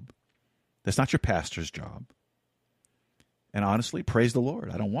my job. That's not your pastor's job. And honestly, praise the Lord,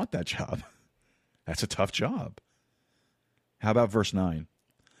 I don't want that job. That's a tough job. How about verse 9?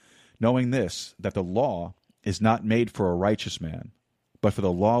 Knowing this, that the law is not made for a righteous man, but for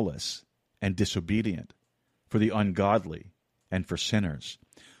the lawless and disobedient, for the ungodly and for sinners,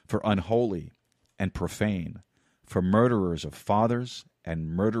 for unholy and profane, for murderers of fathers and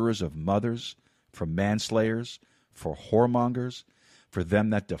murderers of mothers, for manslayers, for whoremongers, for them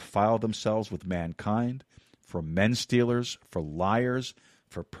that defile themselves with mankind, for men stealers, for liars,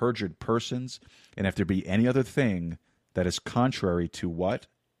 for perjured persons, and if there be any other thing that is contrary to what?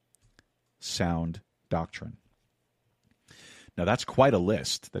 Sound doctrine. Now that's quite a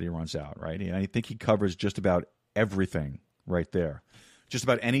list that he runs out, right? And I think he covers just about everything right there. Just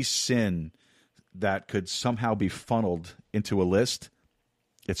about any sin that could somehow be funneled into a list,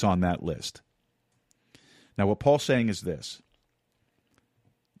 it's on that list. Now, what Paul's saying is this.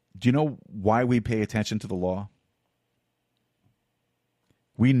 Do you know why we pay attention to the law?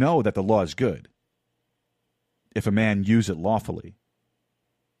 We know that the law is good if a man use it lawfully.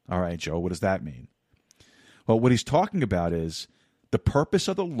 All right, Joe, what does that mean? Well, what he's talking about is the purpose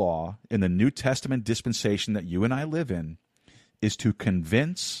of the law in the New Testament dispensation that you and I live in is to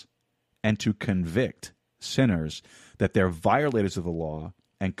convince and to convict sinners that they're violators of the law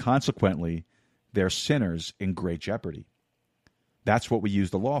and consequently they're sinners in great jeopardy. That's what we use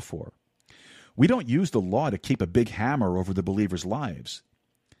the law for. We don't use the law to keep a big hammer over the believers' lives.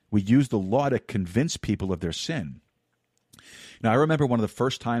 We use the law to convince people of their sin. Now, I remember one of the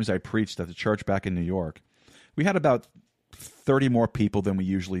first times I preached at the church back in New York. We had about 30 more people than we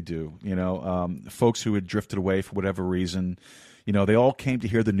usually do, folks who had drifted away for whatever reason. They all came to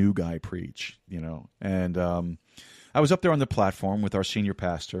hear the new guy preach, And I was up there on the platform with our senior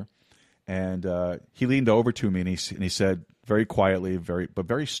pastor, and he leaned over to me and he said very quietly, but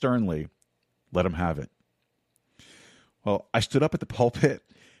very sternly, "Let him have it." Well, I stood up at the pulpit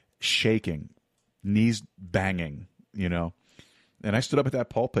shaking, knees banging, And I stood up at that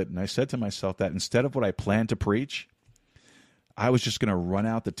pulpit and I said to myself that instead of what I planned to preach, I was just going to run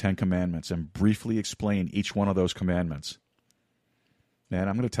out the 10 commandments and briefly explain each one of those commandments. Man,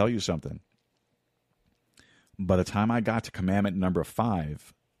 I'm going to tell you something. By the time I got to commandment number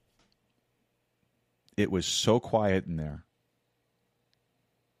 5, It was so quiet in there.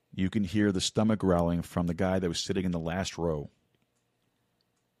 You can hear the stomach growling from the guy that was sitting in the last row.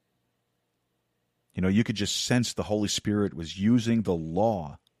 You know, you could just sense the Holy Spirit was using the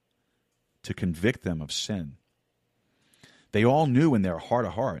law to convict them of sin. They all knew in their heart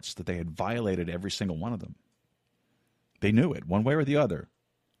of hearts that they had violated every single one of them. They knew it, one way or the other.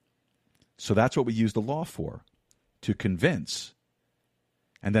 So that's what we use the law for, to convince.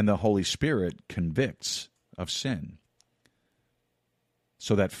 And then the Holy Spirit convicts of sin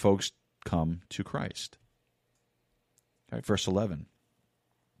so that folks come to Christ. All right, verse 11.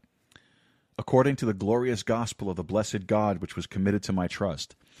 According to the glorious gospel of the blessed God, which was committed to my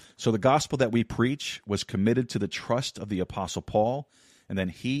trust. So the gospel that we preach was committed to the trust of the Apostle Paul, and then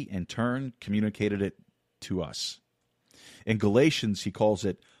he, in turn, communicated it to us. In Galatians, he calls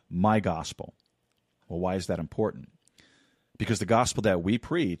it my gospel. Well, why is that important? Because the gospel that we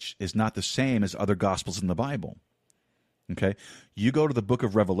preach is not the same as other gospels in the Bible. Okay? You go to the book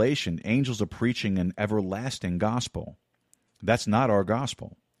of Revelation, angels are preaching an everlasting gospel. That's not our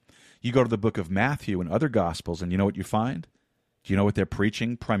gospel. You go to the book of Matthew and other gospels, and you know what you find? Do you know what they're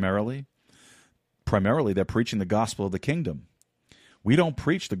preaching primarily? Primarily, they're preaching the gospel of the kingdom. We don't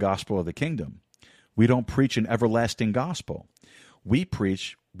preach the gospel of the kingdom. We don't preach an everlasting gospel. We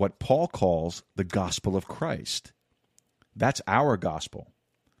preach what Paul calls the gospel of Christ. That's our gospel.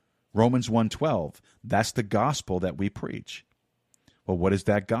 Romans 1:12, that's the gospel that we preach. Well, what is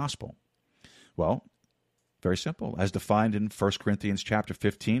that gospel? Well, very simple, as defined in 1 Corinthians chapter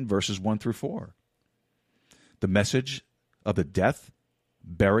 15, verses 1 through 4. The message of the death,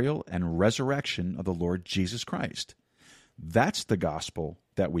 burial, and resurrection of the Lord Jesus Christ. That's the gospel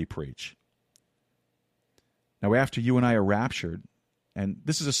that we preach. Now, after you and I are raptured, and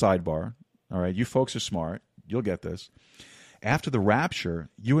this is a sidebar, all right, you folks are smart, you'll get this. After the rapture,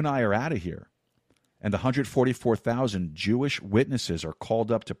 you and I are out of here, and the 144,000 Jewish witnesses are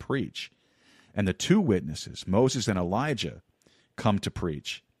called up to preach. And the two witnesses, Moses and Elijah, come to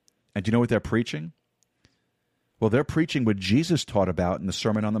preach. And do you know what they're preaching? Well, they're preaching what Jesus taught about in the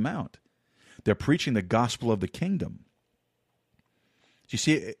Sermon on the Mount. They're preaching the gospel of the kingdom. You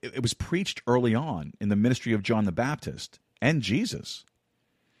see, it was preached early on in the ministry of John the Baptist and Jesus.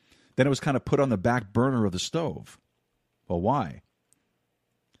 Then it was kind of put on the back burner of the stove. Well, why?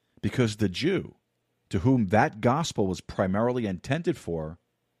 Because the Jew, to whom that gospel was primarily intended for,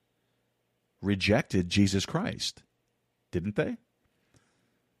 rejected Jesus Christ, didn't they?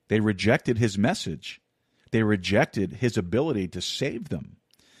 They rejected his message. They rejected his ability to save them.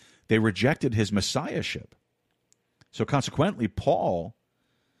 They rejected his messiahship. So consequently, Paul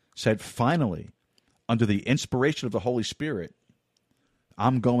said, finally, under the inspiration of the Holy Spirit,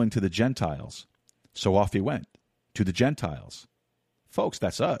 I'm going to the Gentiles. So off he went to the Gentiles. Folks,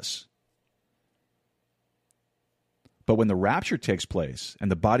 that's us. But when the rapture takes place and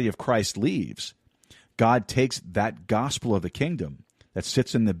the body of Christ leaves, God takes that gospel of the kingdom that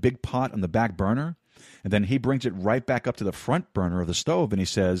sits in the big pot on the back burner, and then he brings it right back up to the front burner of the stove, and he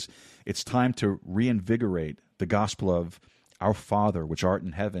says, it's time to reinvigorate the gospel of our Father, which art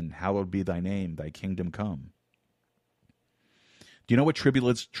in heaven, hallowed be thy name, thy kingdom come. Do you know what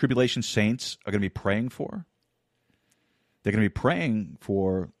tribulation saints are going to be praying for? They're going to be praying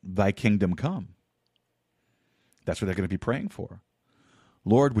for thy kingdom come. That's what they're going to be praying for.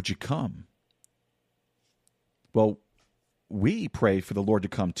 Lord, would you come? Well, we pray for the Lord to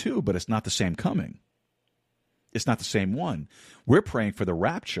come too, but it's not the same coming. It's not the same one. We're praying for the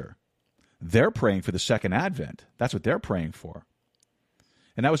rapture. They're praying for the second advent. That's what they're praying for.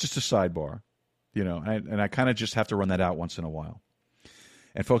 And that was just a sidebar, you know, and I kind of just have to run that out once in a while.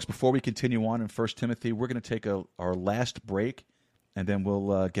 And folks, before we continue on in 1 Timothy, we're going to take our last break, and then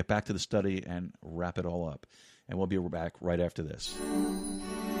we'll get back to the study and wrap it all up. And we'll be back right after this.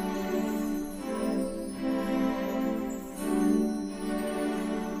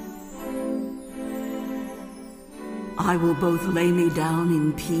 I will both lay me down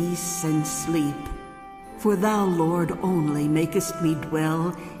in peace and sleep, for thou, Lord, only makest me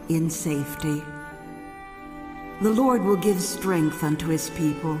dwell in safety. The Lord will give strength unto his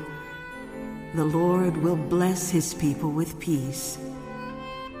people. The Lord will bless his people with peace.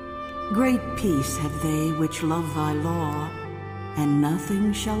 Great peace have they which love thy law, and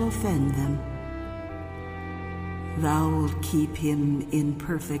nothing shall offend them. Thou wilt keep him in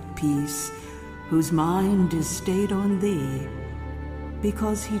perfect peace, whose mind is stayed on thee,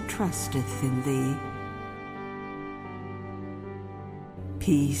 because he trusteth in thee.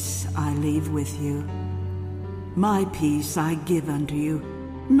 Peace I leave with you. My peace I give unto you.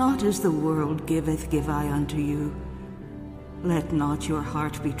 Not as the world giveth, give I unto you. Let not your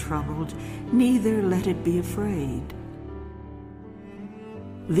heart be troubled, neither let it be afraid.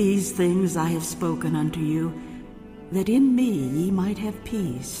 These things I have spoken unto you, that in me ye might have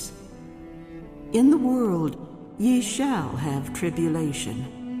peace. In the world ye shall have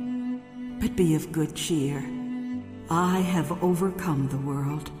tribulation, but be of good cheer. I have overcome the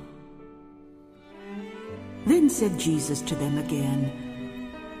world. Then said Jesus to them again,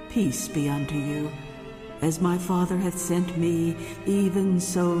 Peace be unto you. As my Father hath sent me, even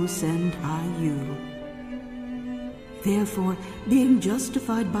so send I you. Therefore, being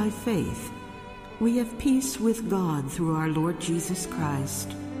justified by faith, we have peace with God through our Lord Jesus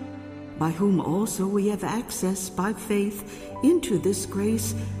Christ, by whom also we have access by faith into this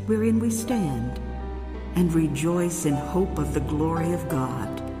grace wherein we stand, and rejoice in hope of the glory of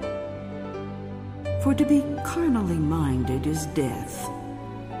God. For to be carnally minded is death,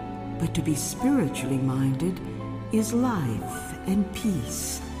 but to be spiritually minded is life and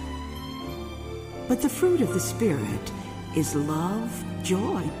peace. But the fruit of the Spirit is love,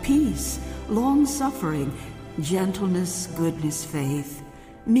 joy, peace, long-suffering, gentleness, goodness, faith,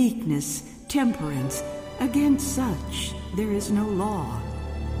 meekness, temperance. Against such there is no law.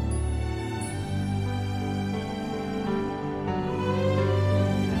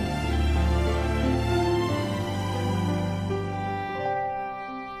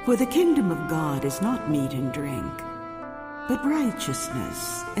 For the kingdom of God is not meat and drink, but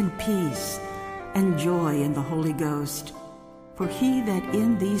righteousness and peace and joy in the Holy Ghost. For he that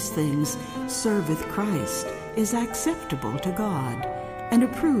in these things serveth Christ is acceptable to God, and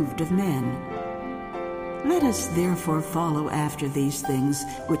approved of men. Let us therefore follow after these things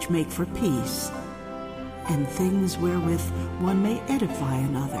which make for peace, and things wherewith one may edify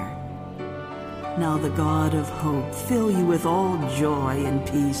another. Now the God of hope fill you with all joy and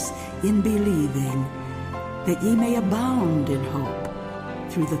peace in believing, that ye may abound in hope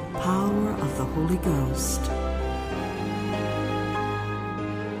through the power of the Holy Ghost.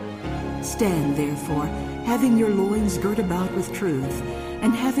 Stand therefore, having your loins girt about with truth,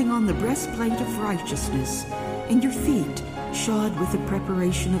 and having on the breastplate of righteousness, and your feet shod with the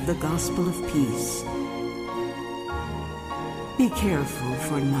preparation of the gospel of peace. Be careful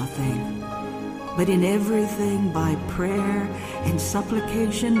for nothing, but in everything by prayer and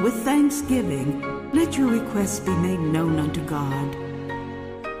supplication with thanksgiving, let your requests be made known unto God.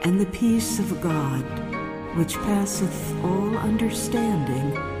 And the peace of God, which passeth all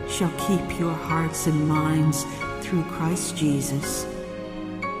understanding, shall keep your hearts and minds through Christ Jesus.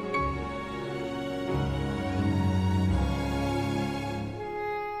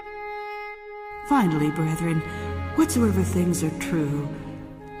 Finally, brethren, whatsoever things are true,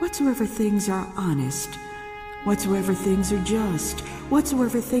 whatsoever things are honest, whatsoever things are just,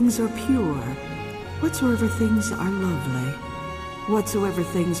 whatsoever things are pure, whatsoever things are lovely, whatsoever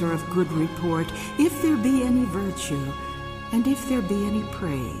things are of good report, if there be any virtue, and if there be any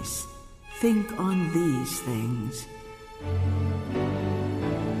praise, think on these things.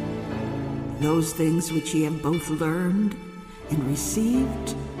 Those things which ye have both learned, and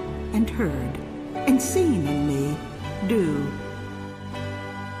received, and heard, and seen in me, do.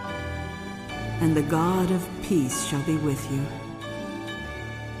 And the God of peace shall be with you.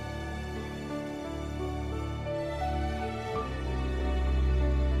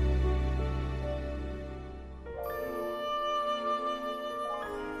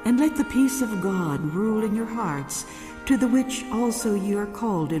 And let the peace of God rule in your hearts, to the which also ye are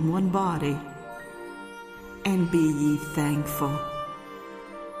called in one body. And be ye thankful.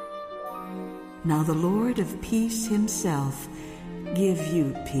 Now the Lord of peace himself give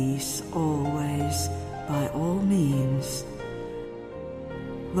you peace always, by all means.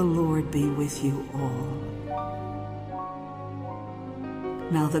 The Lord be with you all.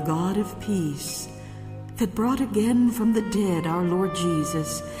 Now the God of peace, that brought again from the dead our Lord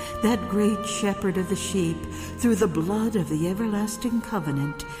Jesus, that great shepherd of the sheep, through the blood of the everlasting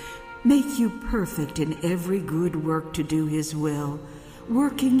covenant, make you perfect in every good work to do his will,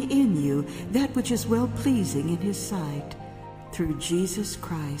 working in you that which is well-pleasing in his sight, through Jesus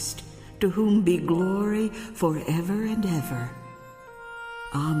Christ, to whom be glory forever and ever.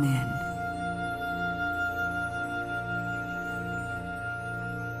 Amen.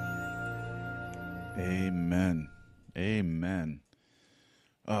 Amen. Amen.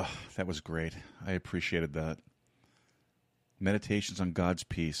 Oh, that was great. I appreciated that. Meditations on God's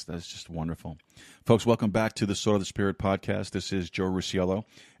peace. That's just wonderful. Folks, welcome back to the Sword of the Spirit podcast. This is Joe Rusciolo.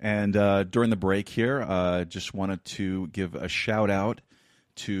 And during the break here, just wanted to give a shout out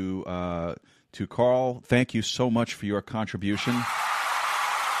to Carl. Thank you so much for your contribution.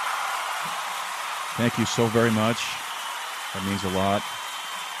 Thank you so very much. That means a lot.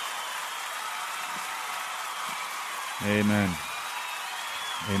 Amen.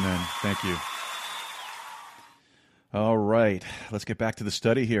 Amen. Thank you. All right. Let's get back to the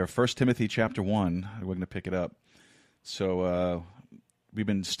study here. 1 Timothy chapter 1. We're going to pick it up. So we've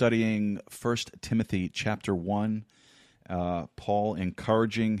been studying 1 Timothy chapter 1. Paul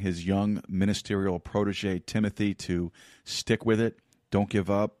encouraging his young ministerial protege Timothy to stick with it. Don't give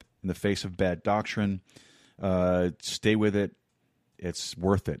up in the face of bad doctrine. Stay with it. It's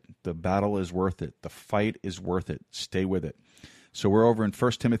worth it. The battle is worth it. The fight is worth it. Stay with it. So we're over in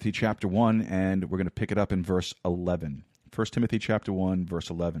 1 Timothy chapter 1, and we're going to pick it up in verse 11. 1 Timothy chapter 1, verse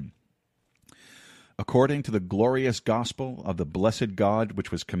 11. According to the glorious gospel of the blessed God,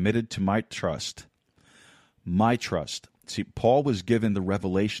 which was committed to my trust. My trust. See, Paul was given the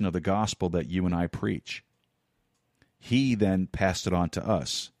revelation of the gospel that you and I preach. He then passed it on to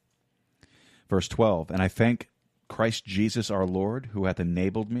us. Verse 12, and I thank Christ Jesus our Lord, who hath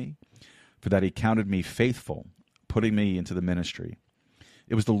enabled me, for that he counted me faithful, putting me into the ministry.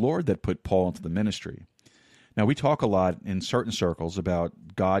 It was the Lord that put Paul into the ministry. Now, we talk a lot in certain circles about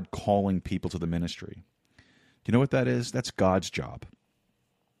God calling people to the ministry. Do you know what that is? That's God's job.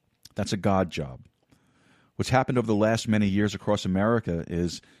 That's a God job. What's happened over the last many years across America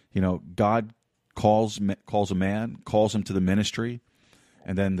is, God calls a man, calls him to the ministry,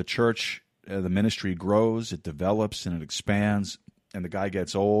 and then the church, the ministry grows, it develops, and it expands, and the guy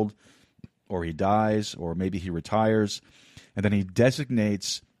gets old, or he dies, or maybe he retires, and then he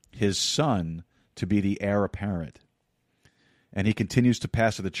designates his son to be the heir apparent. And he continues to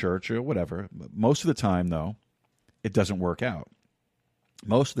pastor the church or whatever. Most of the time, though, it doesn't work out.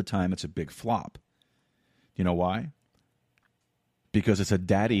 Most of the time, it's a big flop. You know why? Because it's a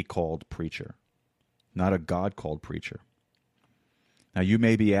daddy-called preacher, not a God-called preacher. Now, you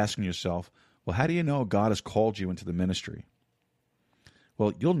may be asking yourself, well, how do you know God has called you into the ministry?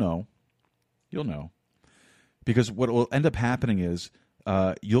 Well, you'll know. You'll know. Because what will end up happening is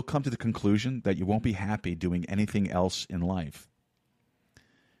you'll come to the conclusion that you won't be happy doing anything else in life.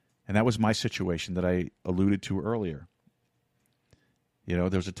 And that was my situation that I alluded to earlier. There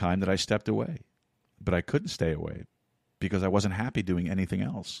was a time that I stepped away, but I couldn't stay away because I wasn't happy doing anything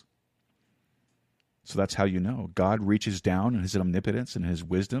else. So that's how you know. God reaches down in his omnipotence and his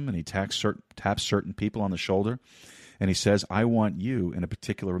wisdom, and he taps certain people on the shoulder, and he says, I want you in a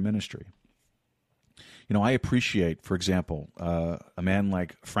particular ministry. I appreciate, for example, a man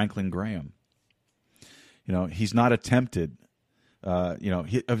like Franklin Graham. He's not attempted,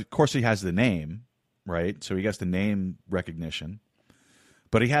 of course he has the name, right? So he gets the name recognition,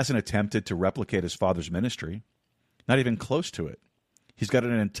 but he hasn't attempted to replicate his father's ministry, not even close to it. He's got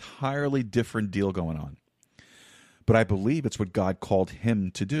an entirely different deal going on. But I believe it's what God called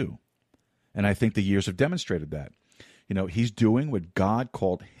him to do. And I think the years have demonstrated that. He's doing what God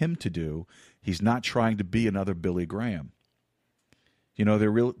called him to do. He's not trying to be another Billy Graham.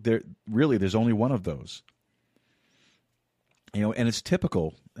 There's only one of those. And it's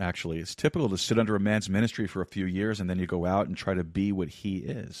typical, actually. It's typical to sit under a man's ministry for a few years and then you go out and try to be what he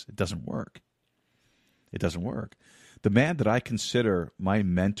is. It doesn't work. It doesn't work. The man that I consider my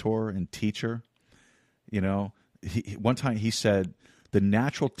mentor and teacher, one time he said, the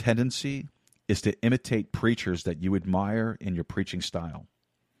natural tendency is to imitate preachers that you admire in your preaching style.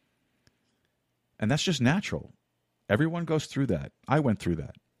 And that's just natural. Everyone goes through that. I went through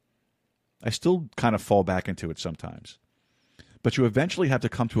that. I still kind of fall back into it sometimes. But you eventually have to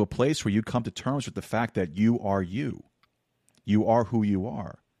come to a place where you come to terms with the fact that you are you. You are who you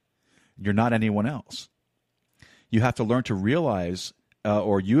are. You're not anyone else. You have to learn to realize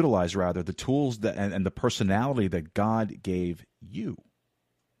or utilize, rather, the tools that and the personality that God gave you.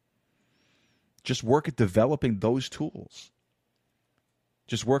 Just work at developing those tools.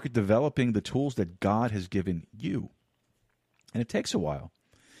 Just work at developing the tools that God has given you. And it takes a while.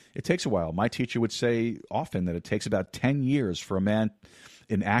 It takes a while. My teacher would say often that it takes about 10 years for a man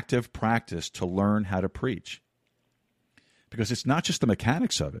in active practice to learn how to preach. Because it's not just the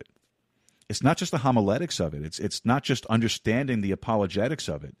mechanics of it. It's not just the homiletics of it. It's not just understanding the apologetics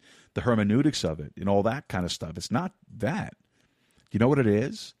of it, the hermeneutics of it, and all that kind of stuff. It's not that. You know what it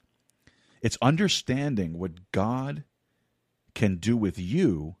is? It's understanding what God can do with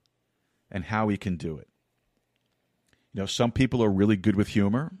you and how he can do it. Some people are really good with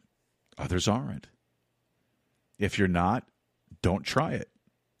humor. Others aren't. If you're not, don't try it.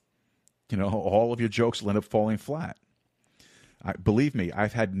 All of your jokes will end up falling flat. Believe me,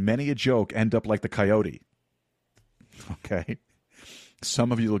 I've had many a joke end up like the coyote. Okay?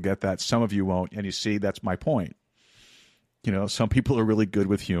 Some of you will get that, some of you won't. And you see, that's my point. Some people are really good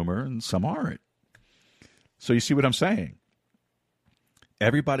with humor and some aren't. So you see what I'm saying?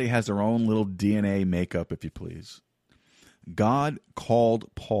 Everybody has their own little DNA makeup, if you please. God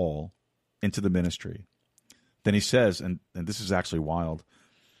called Paul into the ministry. Then he says, and this is actually wild,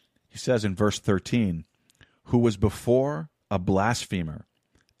 he says in verse 13, who was before a blasphemer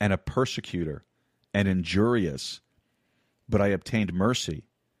and a persecutor and injurious, but I obtained mercy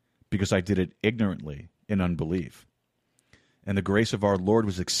because I did it ignorantly in unbelief. And the grace of our Lord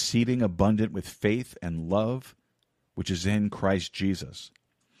was exceeding abundant with faith and love, which is in Christ Jesus.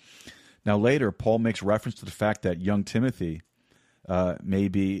 Now later, Paul makes reference to the fact that young Timothy may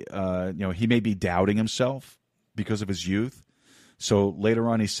be doubting himself because of his youth. So later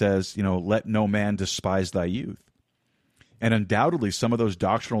on he says, let no man despise thy youth. And undoubtedly some of those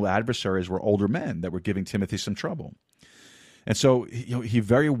doctrinal adversaries were older men that were giving Timothy some trouble. And so he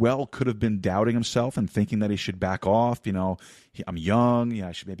very well could have been doubting himself and thinking that he should back off. I'm young.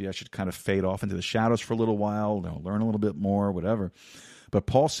 Maybe I should kind of fade off into the shadows for a little while, learn a little bit more, whatever. But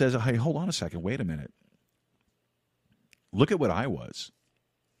Paul says, hey, hold on a second. Wait a minute. Look at what I was.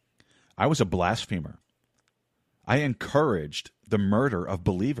 I was a blasphemer. I encouraged the murder of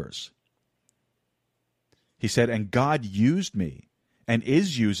believers. He said, and God used me and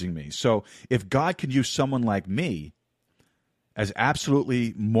is using me. So if God can use someone like me, as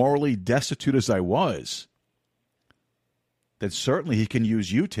absolutely morally destitute as I was, then certainly he can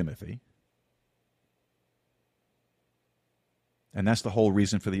use you, Timothy. And that's the whole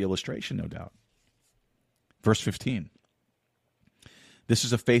reason for the illustration, no doubt. Verse 15. This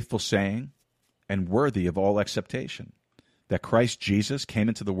is a faithful saying and worthy of all acceptation, that Christ Jesus came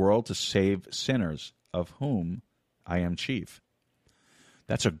into the world to save sinners, of whom I am chief.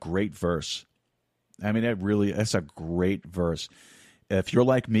 That's a great verse. I mean, that's a great verse. If you're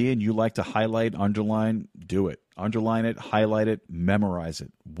like me and you like to highlight, underline, do it. Underline it, highlight it, memorize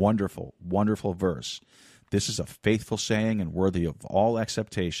it. Wonderful, wonderful verse. This is a faithful saying and worthy of all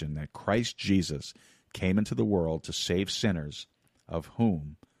acceptation, that Christ Jesus came into the world to save sinners, of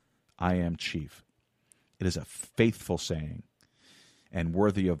whom I am chief. It is a faithful saying and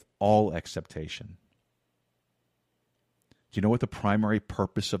worthy of all acceptation. Do you know what the primary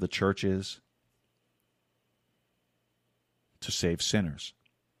purpose of the church is? To save sinners,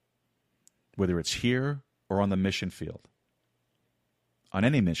 whether it's here or on the mission field, on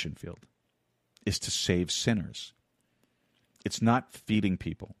any mission field, is to save sinners. It's not feeding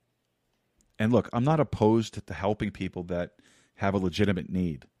people. And look, I'm not opposed to helping people that have a legitimate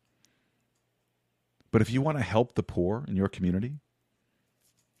need. But if you want to help the poor in your community,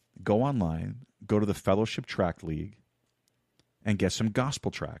 go online, go to the Fellowship Tract League, and get some gospel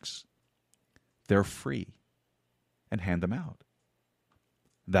tracts. They're free. And hand them out.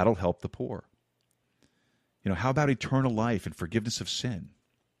 That'll help the poor. How about eternal life and forgiveness of sin?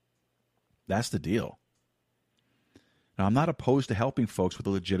 That's the deal. Now, I'm not opposed to helping folks with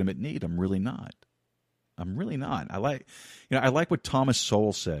a legitimate need. I'm really not. I like what Thomas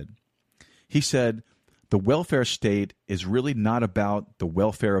Sowell said. He said, the welfare state is really not about the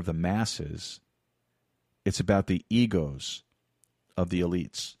welfare of the masses. It's about the egos of the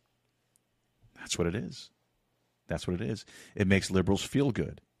elites. That's what it is. That's what it is. It makes liberals feel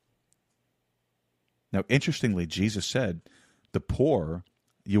good. Now, interestingly, Jesus said, the poor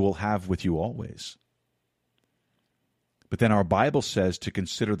you will have with you always. But then our Bible says to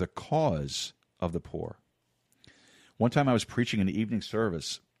consider the cause of the poor. One time I was preaching an evening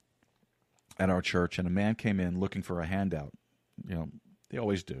service at our church, and a man came in looking for a handout. They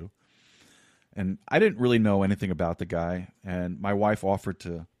always do. And I didn't really know anything about the guy, and my wife offered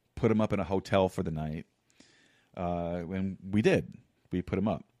to put him up in a hotel for the night. And we did. We put him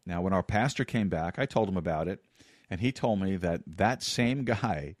up. Now, when our pastor came back, I told him about it, and he told me that same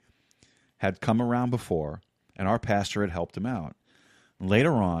guy had come around before, and our pastor had helped him out.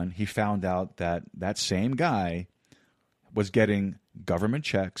 Later on, he found out that same guy was getting government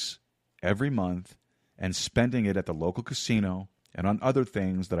checks every month and spending it at the local casino and on other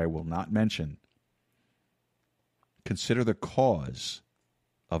things that I will not mention. Consider the cause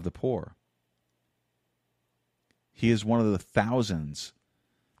of the poor. He is one of the thousands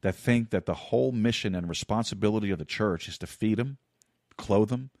that think that the whole mission and responsibility of the church is to feed them, clothe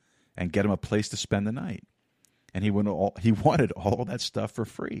them, and get them a place to spend the night. And he wanted all that stuff for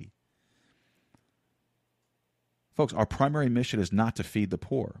free. Folks, our primary mission is not to feed the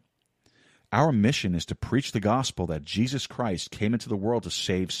poor. Our mission is to preach the gospel that Jesus Christ came into the world to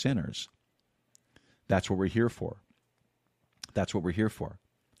save sinners. That's what we're here for. That's what we're here for.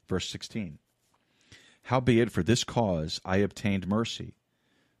 Verse 16. Howbeit for this cause I obtained mercy,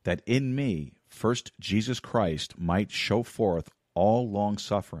 that in me first Jesus Christ might show forth all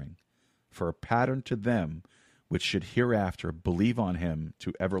long-suffering, for a pattern to them which should hereafter believe on him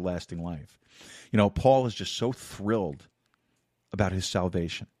to everlasting life. You know, Paul is just so thrilled about his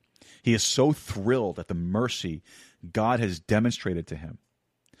salvation. He is so thrilled at the mercy God has demonstrated to him.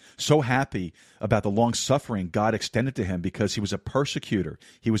 So happy about the long suffering God extended to him because he was a persecutor.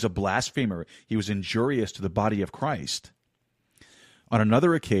 He was a blasphemer. He was injurious to the body of Christ. On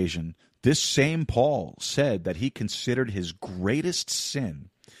another occasion, this same Paul said that he considered his greatest sin,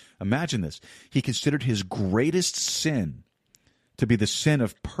 imagine this, he considered his greatest sin to be the sin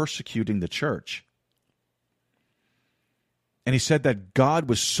of persecuting the church. And he said that God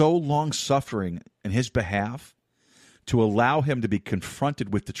was so long-suffering in his behalf to allow him to be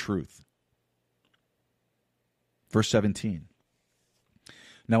confronted with the truth. Verse 17.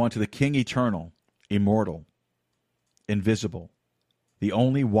 Now unto the King eternal, immortal, invisible, the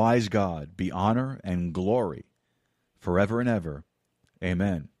only wise God, be honor and glory forever and ever.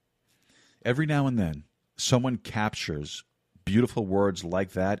 Amen. Every now and then, someone captures beautiful words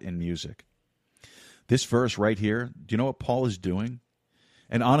like that in music. This verse right here, do you know what Paul is doing?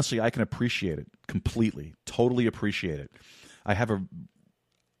 And honestly, I can appreciate it completely, totally appreciate it. I have a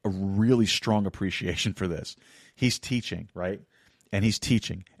really strong appreciation for this. He's teaching, right? And he's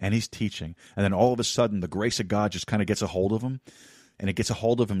teaching, and he's teaching. And then all of a sudden, the grace of God just kind of gets a hold of him. And it gets a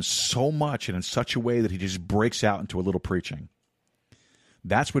hold of him so much and in such a way that he just breaks out into a little preaching.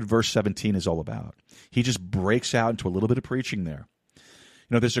 That's what verse 17 is all about. He just breaks out into a little bit of preaching there. You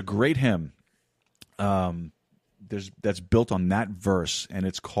know, there's a great hymn that's built on that verse, and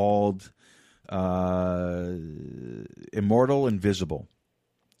it's called Immortal Invisible.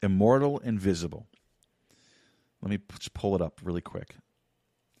 Immortal Invisible. Let me just pull it up really quick.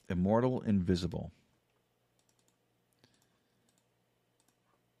 Immortal Invisible.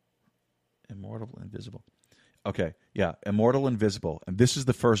 Immortal Invisible. Okay, yeah, Immortal Invisible. And this is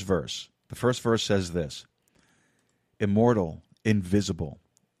the first verse. The first verse says this: Immortal, invisible,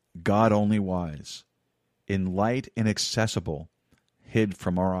 God only wise, in light inaccessible, hid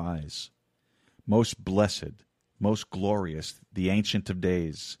from our eyes. Most blessed, most glorious, the Ancient of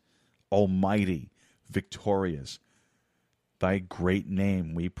Days, almighty, victorious, thy great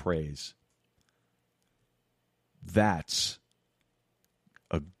name we praise. That's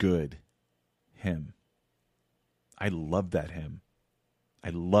a good hymn. I love that hymn. I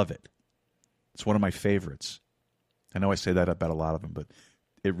love it. It's one of my favorites. I know I say that about a lot of them, but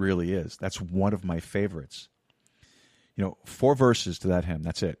it really is. That's one of my favorites. You know, 4 verses to that hymn,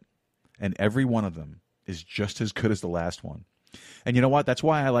 that's it. And every one of them is just as good as the last one. And you know what? That's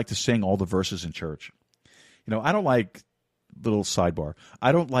why I like to sing all the verses in church. You know, I don't like, little sidebar,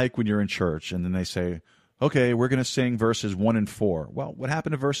 I don't like when you're in church and then they say, okay, we're going to sing verses 1 and 4. Well, what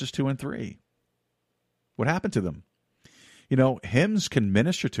happened to verses 2 and 3? What happened to them? You know, hymns can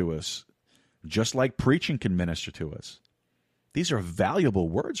minister to us just like preaching can minister to us. These are valuable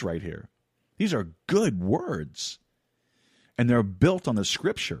words right here. These are good words. And they're built on the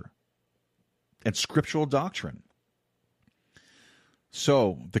Scripture and scriptural doctrine.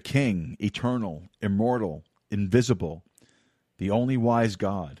 So, the King, eternal, immortal, invisible, the only wise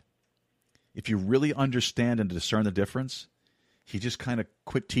God. If you really understand and discern the difference, he just kind of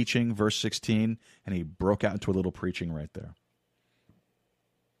quit teaching verse 16 and he broke out into a little preaching right there.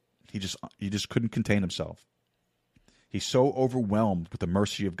 He just couldn't contain himself. He's so overwhelmed with the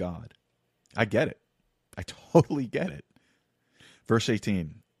mercy of God. I get it. I totally get it. Verse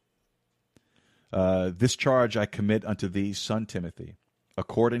 18. This charge I commit unto thee, son Timothy,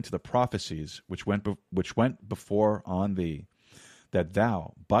 according to the prophecies which went before on thee, that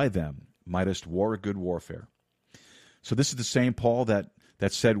thou by them mightest war a good warfare. So this is the same Paul that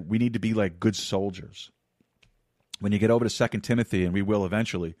said we need to be like good soldiers. When you get over to 2 Timothy, and we will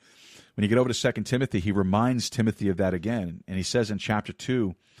eventually, when you get over to 2 Timothy, he reminds Timothy of that again. And he says in chapter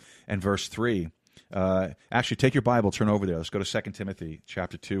 2 and verse 3, actually take your Bible, turn over there. Let's go to 2 Timothy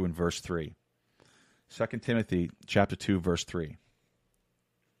chapter 2 and verse 3. 2 Timothy chapter 2 verse 3.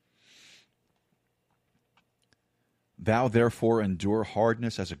 Thou therefore endure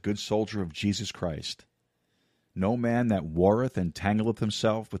hardness as a good soldier of Jesus Christ. No man that warreth entangleth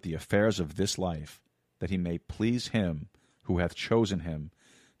himself with the affairs of this life, that he may please him who hath chosen him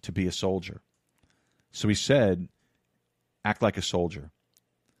to be a soldier. So he said, act like a soldier,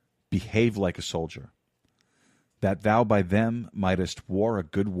 behave like a soldier, that thou by them mightest war a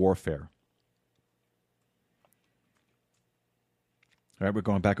good warfare. All right, we're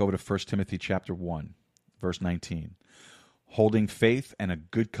going back over to 1 Timothy chapter 1, verse 19. Holding faith and a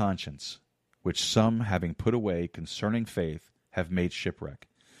good conscience, which some, having put away concerning faith, have made shipwreck,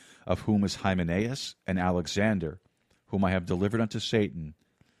 of whom is Hymenaeus and Alexander, whom I have delivered unto Satan,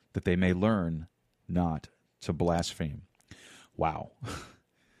 that they may learn not to blaspheme. Wow.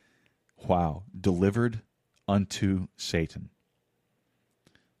 Wow. Delivered unto Satan.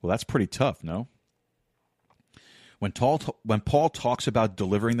 Well, that's pretty tough, no? When Paul talks about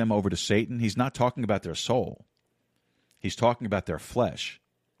delivering them over to Satan, he's not talking about their soul. He's talking about their flesh.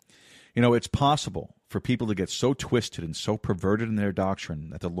 You know, it's possible for people to get so twisted and so perverted in their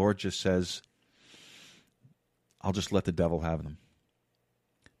doctrine that the Lord just says, I'll just let the devil have them.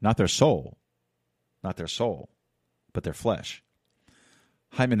 Not their soul, but their flesh.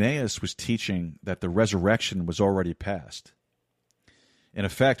 Hymenaeus was teaching that the resurrection was already past. In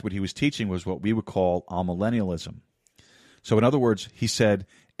effect, what he was teaching was what we would call amillennialism. So in other words, he said,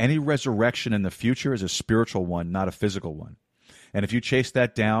 any resurrection in the future is a spiritual one, not a physical one. And if you chase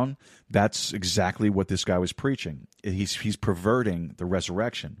that down, that's exactly what this guy was preaching. He's perverting the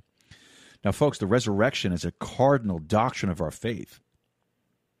resurrection. Now, folks, the resurrection is a cardinal doctrine of our faith.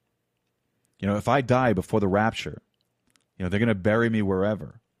 You know, if I die before the rapture, you know, they're going to bury me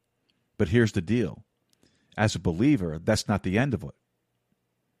wherever. But here's the deal. As a believer, that's not the end of it.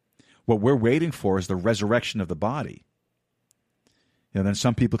 What we're waiting for is the resurrection of the body. You know, then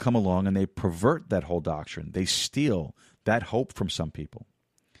some people come along and they pervert that whole doctrine. They steal that hope from some people.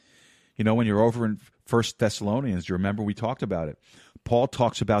 You know, when you're over in 1 Thessalonians, you remember we talked about it. Paul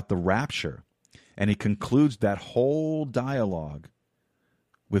talks about the rapture, and he concludes that whole dialogue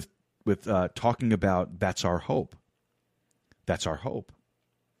with talking about that's our hope. That's our hope.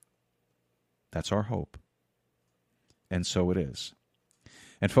 That's our hope. And so it is.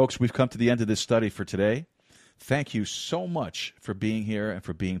 And folks, we've come to the end of this study for today. Thank you so much for being here and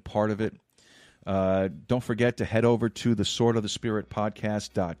for being part of it. Don't forget to head over to the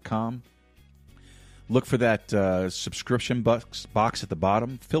swordofthespiritpodcast.com. Look for that subscription box at the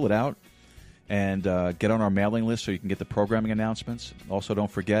bottom. Fill it out and get on our mailing list so you can get the programming announcements. Also,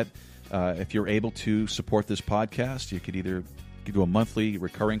 don't forget, if you're able to support this podcast, you could either do a monthly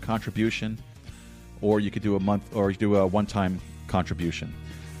recurring contribution, or you could do a one-time contribution.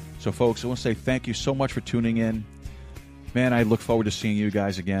 So, folks, I want to say thank you so much for tuning in. Man, I look forward to seeing you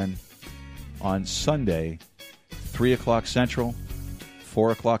guys again on Sunday, 3 o'clock Central,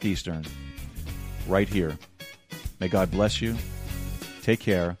 4 o'clock Eastern, right here. May God bless you. Take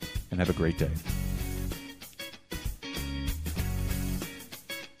care, and have a great day.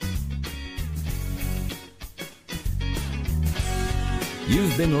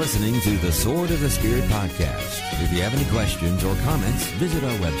 You've been listening to the Sword of the Spirit podcast. If you have any questions or comments, visit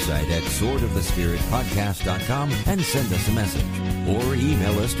our website at swordofthespiritpodcast.com and send us a message. Or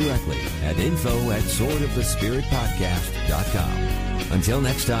email us directly at info@swordofthespiritpodcast.com. Until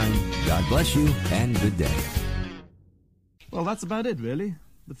next time, God bless you and good day. Well, that's about it, really.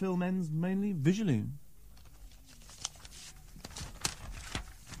 The film ends mainly visually.